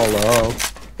them all up.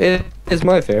 It is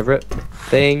my favorite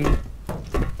thing.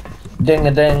 Ding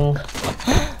a ding.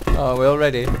 Oh, we're all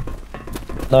ready?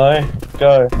 No,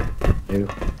 go. No.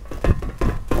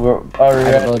 Are we I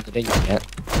ready? don't know the ding yet.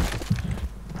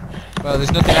 Well,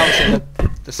 there's nothing else in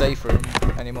the safe room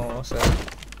anymore, so...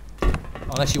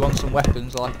 Unless you want some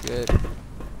weapons like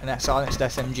an silenced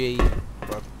SMG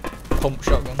or a pump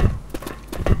shotgun.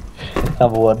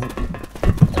 Have one.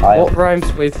 What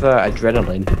rhymes with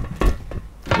adrenaline?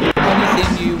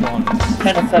 Anything you want.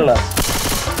 Penicillin.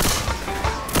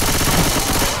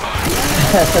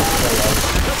 Let's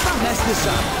mess this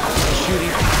up.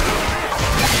 Shooting.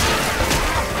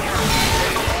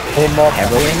 Need more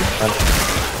heroin?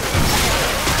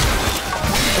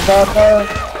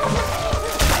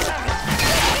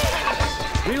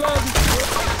 Reloading.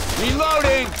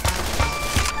 Reloading.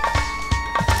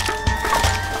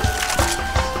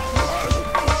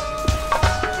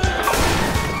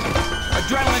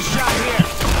 Adrenaline shot here.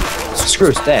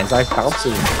 Screw stairs, I found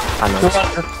some panels.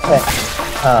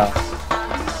 200%.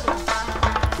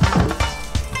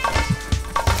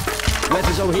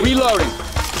 Weapons over here. Reloading.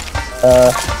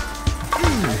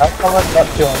 How come I've got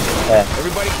 200%?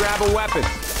 Everybody grab a weapon.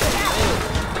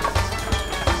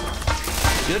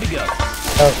 Good to go.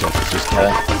 Okay, just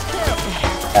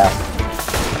yeah.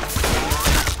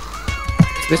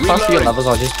 This past few levels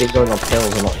I've just been going on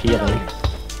pills and not healing.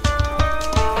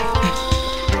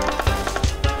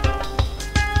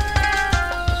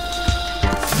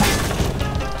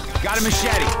 Got a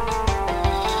machete.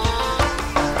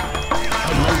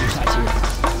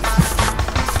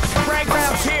 Frag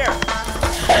rounds here.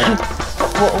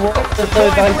 What's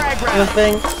the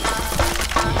thing?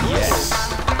 Yes.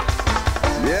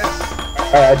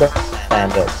 I don't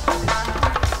understand it.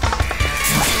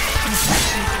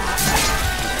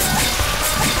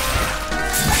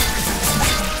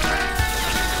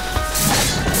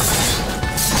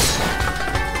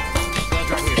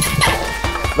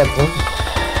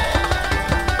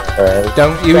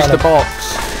 Don't use the box.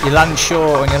 You land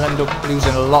short and you'll end up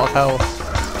losing a lot of health.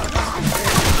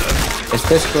 It's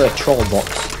basically a troll box.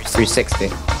 360.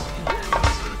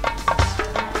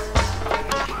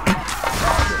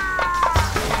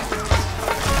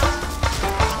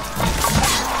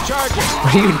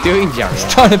 What are you doing, Jerry? He's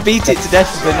trying to beat it to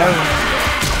death with the gnome.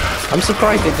 I'm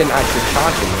surprised it didn't actually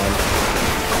charge him then.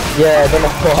 Yeah, I don't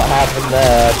know what happened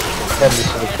there. Probably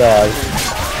should have charged.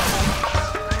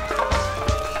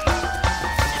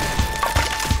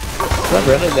 Is that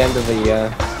really the end of the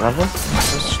level?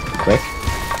 That's quick.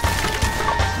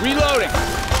 Reloading.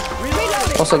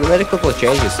 Also, they made a couple of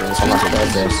changes since I last played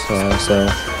this,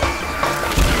 so...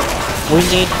 We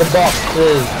need the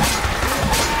boxes!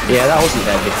 Yeah, that wasn't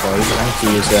there before. You had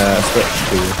to use a switch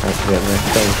to activate the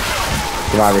thing,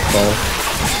 if I recall.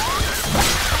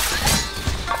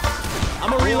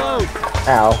 I'm a reload.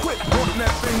 Ow. Quit putting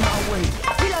that thing my way.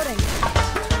 Reloading.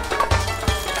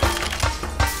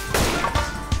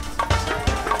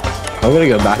 I'm gonna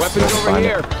go back to Weapons this over find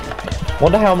here. it.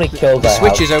 Wonder how many kills The I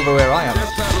switch have. is over where I am.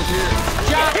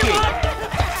 Jockey.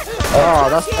 Oh,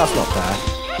 that's not bad.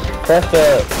 Press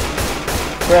the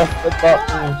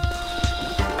button.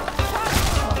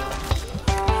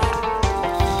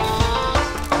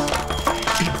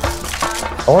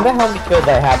 I wonder how many kills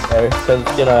I have though, because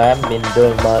you know I haven't been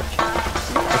doing much.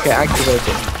 Okay, activate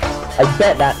it. I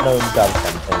bet that gnome does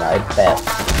something. I bet.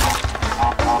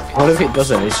 What if it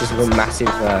doesn't? It's just a massive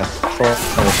troll.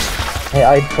 Hey,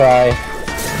 I'd try.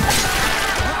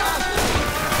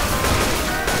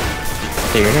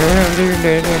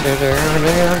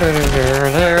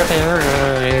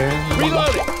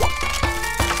 Reloading.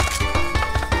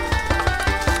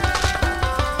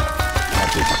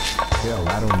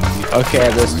 Okay,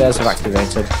 the stairs have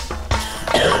activated.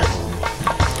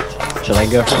 Shall I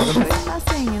go?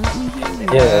 Fussing and let me hear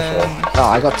you. Yeah, sure. Oh,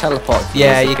 I got teleported.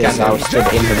 Yeah, you can. I was stood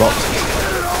in the boxes.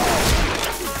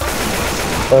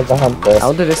 Where's the hunter? I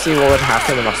wanted to see what would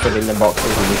happen if I stood in the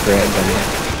boxes and we created them.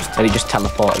 And he just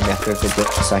teleported me after a good bit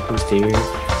of seconds to you.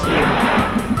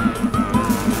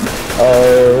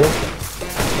 Oh.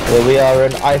 Here we are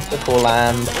in Icicle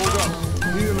Land.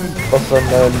 What's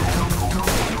unknown?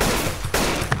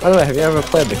 By the way, have you ever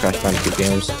played the Crash Bandicoot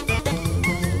games?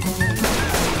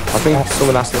 I think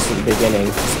someone asked this at the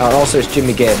beginning. And also it's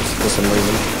Jimmy Gibbs for some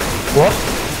reason. What?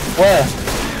 Where?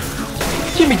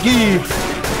 Jimmy Gibbs!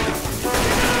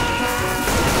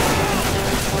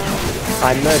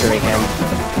 I'm murdering him.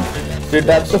 Dude,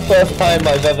 that's the first time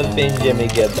I've ever seen Jimmy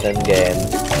Gibbs in game.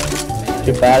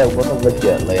 Too bad it wasn't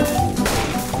legitly.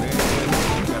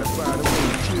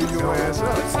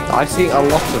 I've seen a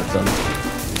lot of them.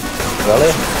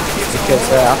 Really? Because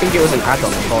I think it was an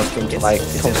add-on that caused him to like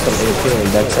constantly appear in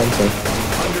Dead Center.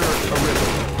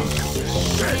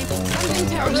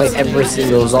 It's like every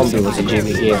single zombie was a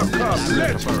Jimmy Gibbs.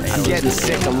 I'm getting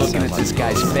sick of looking at this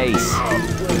guy's face.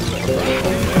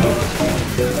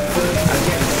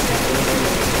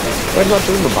 Where's my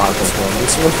doing the barcode from? Did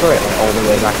someone throw it like all the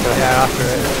way back there? Yeah, after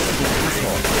it.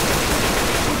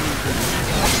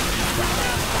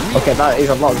 Okay, that is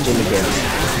a lot of Jimmy Gibbs.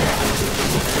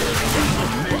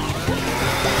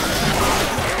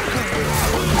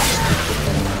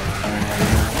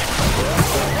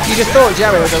 You just thought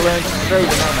Jerry would have learned to throw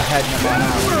them on the head and by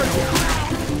now.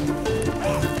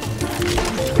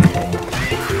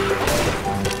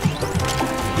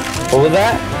 What was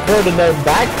that? Throw the gnome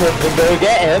backwards and go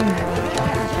get him.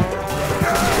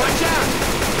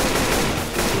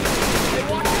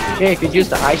 Yeah, you could use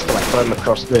the ice to like throw him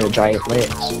across the giant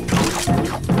lakes.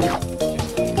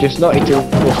 Just not into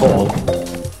the hole.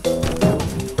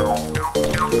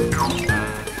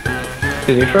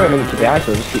 Because if you throw him into the ice,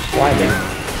 he'll just keep sliding.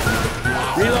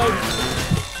 Reload.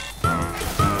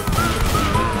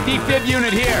 Defib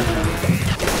unit here.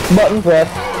 Button press.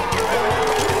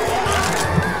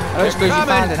 I don't suppose you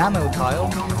found an ammo tile.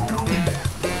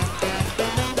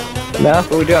 No,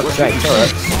 but we do have the giant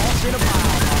turret.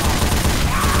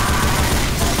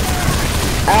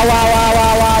 Ow, ow, ow,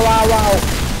 ow, ow, ow, ow.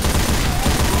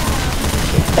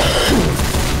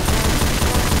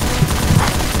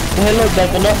 Hey look,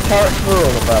 there's enough carrots for all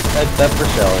of us. Except for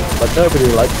Shell, but nobody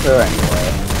likes her anyway.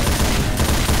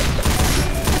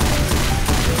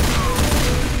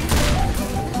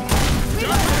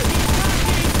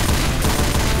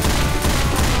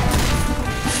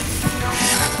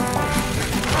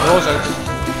 door's open.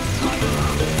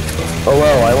 Oh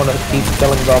well, I want to keep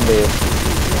killing zombies.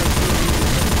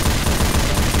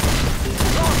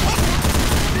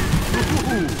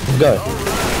 Go.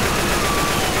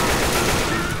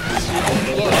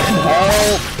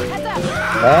 Help!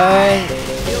 Bang!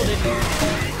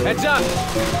 Heads up!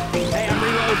 Hey, I'm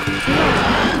reloading.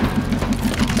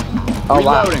 Oh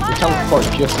wow, the teleport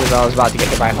just as I was about to get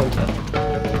hit by a hunter.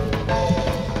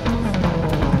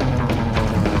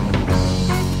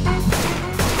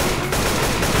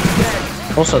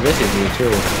 Also, this is new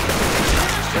too.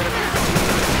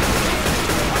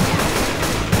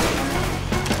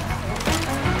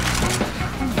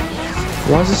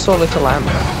 Why is there so little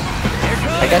ammo?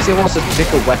 I guess it wants to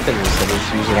pick up weapons instead of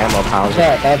using ammo powers.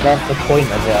 Yeah, that's the point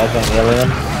of it, I think,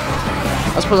 Alien.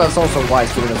 I suppose that's also why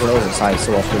it's giving us loading sites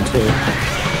so often too.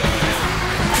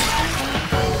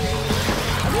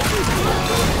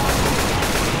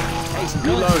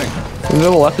 Reloading.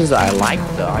 There are weapons that I like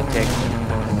though, I think.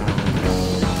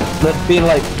 There's been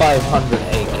like 500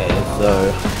 AKs, so...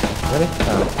 Really?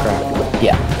 Oh crap.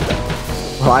 Yeah.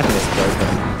 Well, I've missed those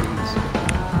then.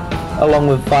 Along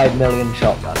with 5 million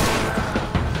shotguns.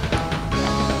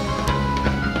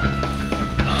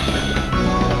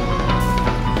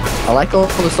 I like all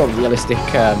the sort of realistic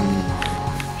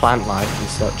plant life and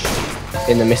such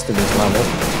in the midst of this level.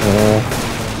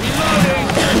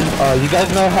 You guys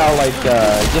know how, like,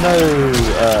 you know,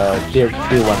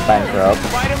 GHQ went bankrupt?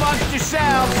 Fight amongst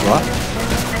yourselves! What?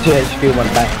 GHQ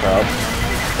went bankrupt.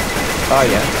 Oh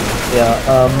yeah. Yeah,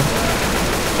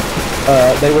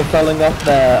 they were selling off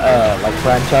their, like,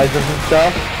 franchises and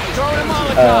stuff.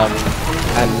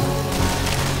 And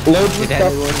loads of Did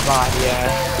stuff.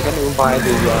 anyone buy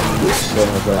the,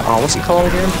 oh, what's it called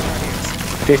again?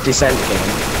 50 Cent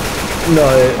game? No,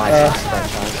 Licensed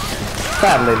franchise.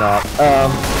 sadly not.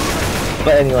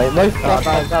 But anyway, most stuff...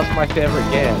 that's my favourite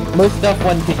game. Most stuff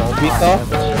went to Ubisoft.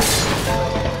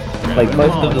 Like,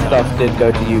 most of the stuff did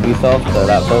go to Ubisoft, so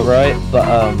that's alright. But,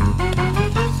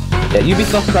 yeah,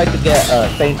 Ubisoft tried to get,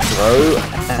 Saints Row,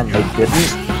 and they didn't.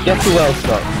 Guess who else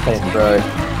got Saints Row?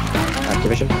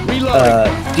 Activision?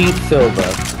 Deep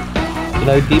Silver. You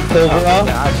know Deep Silver are?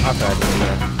 Yeah, I've heard of them,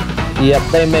 yeah.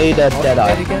 Yep, they made a Dead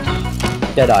Island.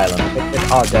 Dead Island.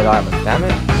 Oh, Dead Island, damn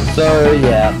it. So,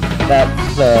 yeah,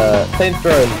 that's, Saints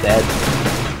Row is dead.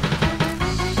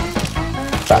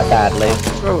 Sadly.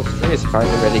 Oh, 3 is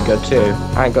apparently really good too.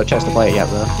 I ain't got a chance to play it yet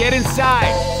though. Get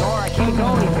inside! Sorry, I can't go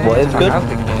anywhere. What is good?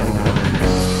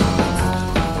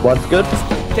 What's good?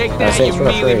 Take that, you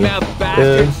mealy-mouthed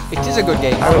bastards! It is a good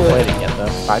game. I haven't played it yet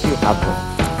though. I do have one.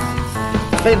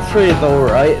 Saints 3 is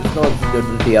alright, it's not as good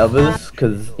as the others,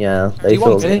 because, yeah, they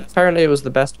sort of... Apparently it was the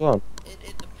best one.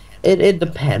 It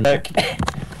depends.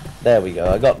 There we go,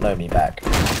 I got Nomi back.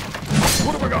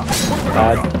 What have I got? What have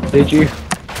I got? Did you?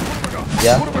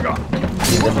 Yeah?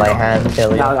 Using my hand,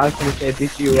 Kelly. No, I was going to say,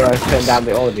 did you turn down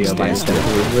the audio by mistake? It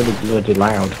was really bloody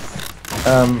loud.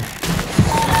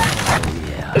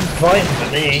 It's fine for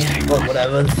me, but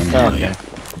whatever. Oh, yeah.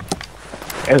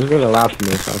 It was really loud for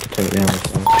me, so I had to turn it down.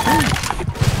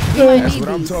 So. That's what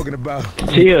I'm talking about.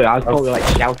 To you, I was probably like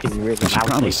shouting really You should loudly.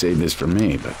 probably save this for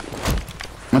me, but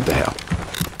what the hell?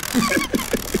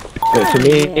 But to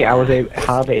me, I was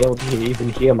hardly able to even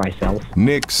hear myself.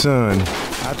 Nick, son,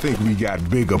 I think we got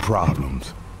bigger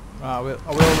problems. Right, are we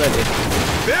all ready?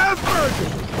 There's Virgil!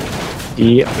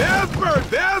 Yeah.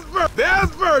 There's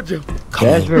Virgil!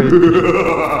 There's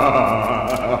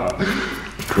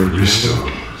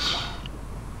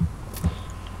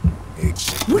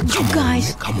Would you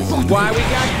guys? Why we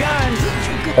got guns?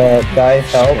 Guys,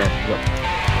 help.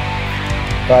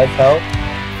 Guys, help.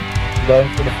 Going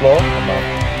to the floor?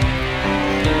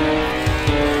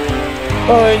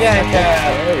 Oh, yeah,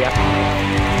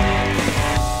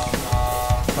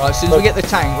 Right, as soon as we get the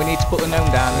tank, we need to put the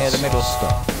gnome down near the middle.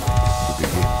 Stop. As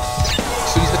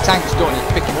soon as the tank's done, you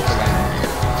pick him up again.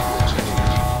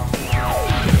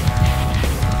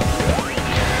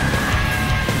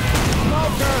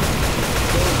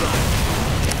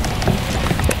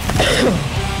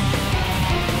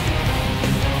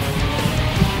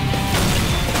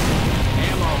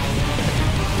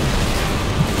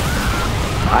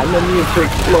 I'm immune to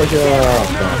explosion!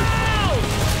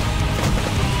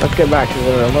 Let's get back to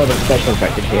a lot of special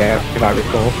effects here, if I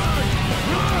recall.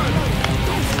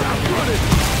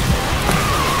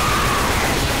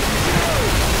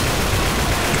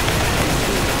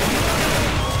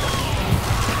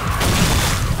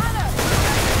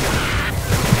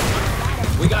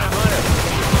 We got a hunter!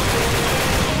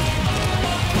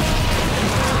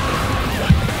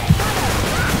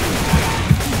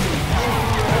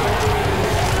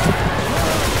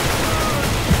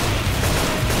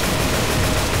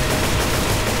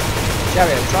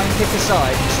 Dario, try and pick a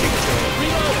side and stick to it.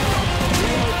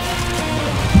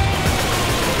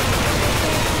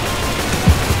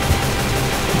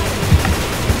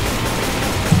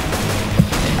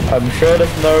 I'm sure this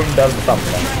gnome does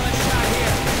something.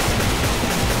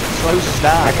 Slows us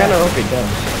down. I kind of hope it does.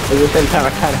 At the same time, I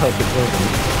kind of hope it doesn't.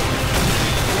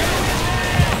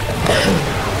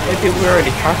 Maybe we're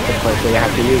already past the place where you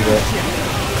have to use it.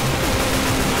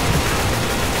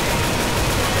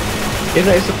 You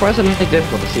know, it's surprisingly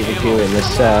difficult to see the goo in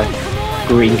this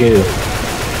green goo.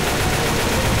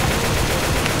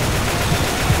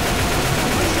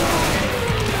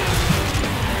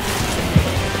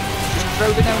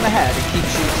 Throw the gnome ahead and keep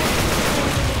shooting.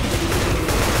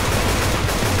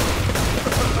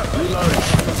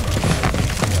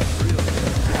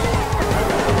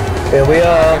 Here we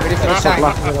are. Ready for the tank.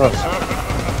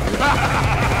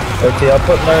 Okay, I'll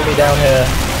put Nomi down here.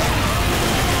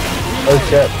 Oh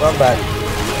shit, run back.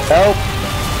 Help!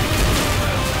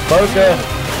 Poker!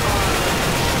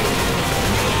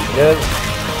 Good.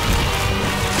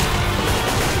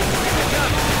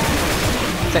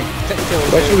 Take the kills.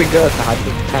 Where should we go to hide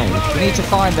the tank? We need to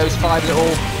find those 5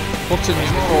 little buttons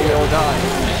before we all die.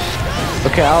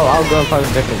 Okay, I'll go and find a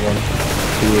different one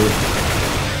for you.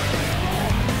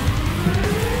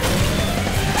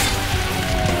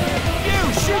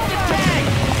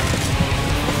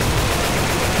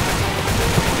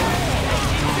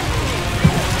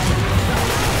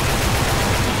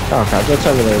 Okay, don't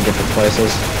tell me they're in different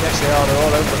places. Yes, they are. They're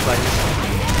all over the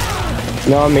place.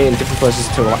 No, I mean different places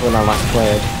to when I last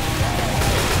played.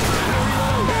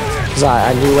 Because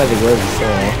I knew where they were before.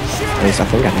 At least I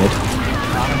think I did. I'm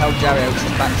gonna help Jerry out his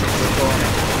back to the corner.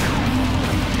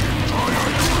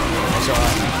 It's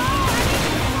alright.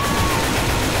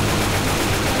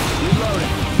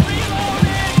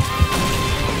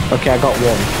 Okay, I got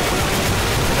one.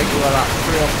 I think we're about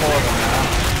 3 or 4 of them now.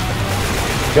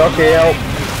 Jockey, help!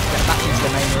 Get back into the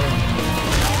main room.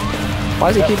 Why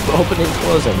does it keep opening and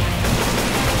closing?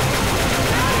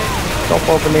 Stop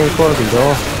opening and closing,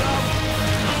 door.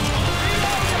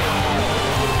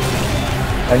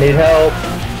 I need help.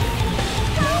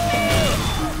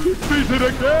 Defeated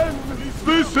again!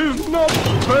 This is not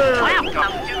fair!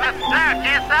 Welcome to the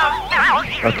circus of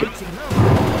failure. Okay.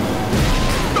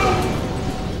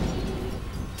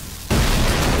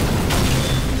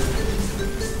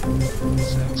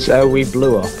 So we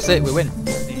blew up. That's it, we win.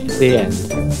 The end.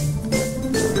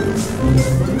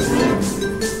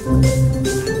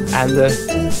 And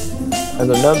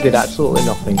the gnome did absolutely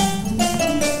nothing. I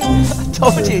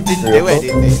told you it didn't do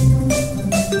anything.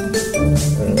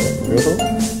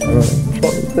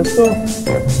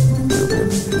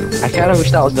 I kind of wish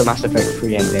that was the Mass Effect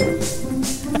 3 ending.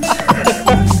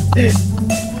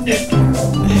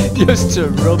 Just to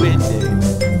rub it in.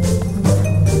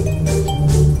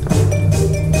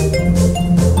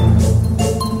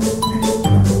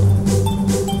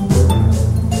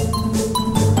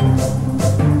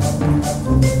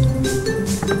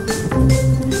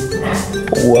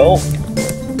 Well,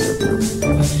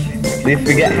 at least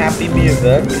we get happy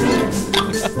music.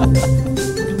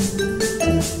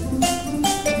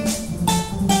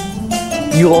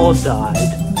 You all died.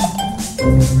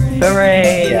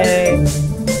 Hooray!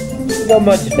 Yeah. Not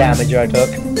much damage I took.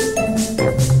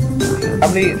 How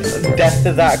many deaths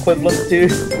is that equivalent to?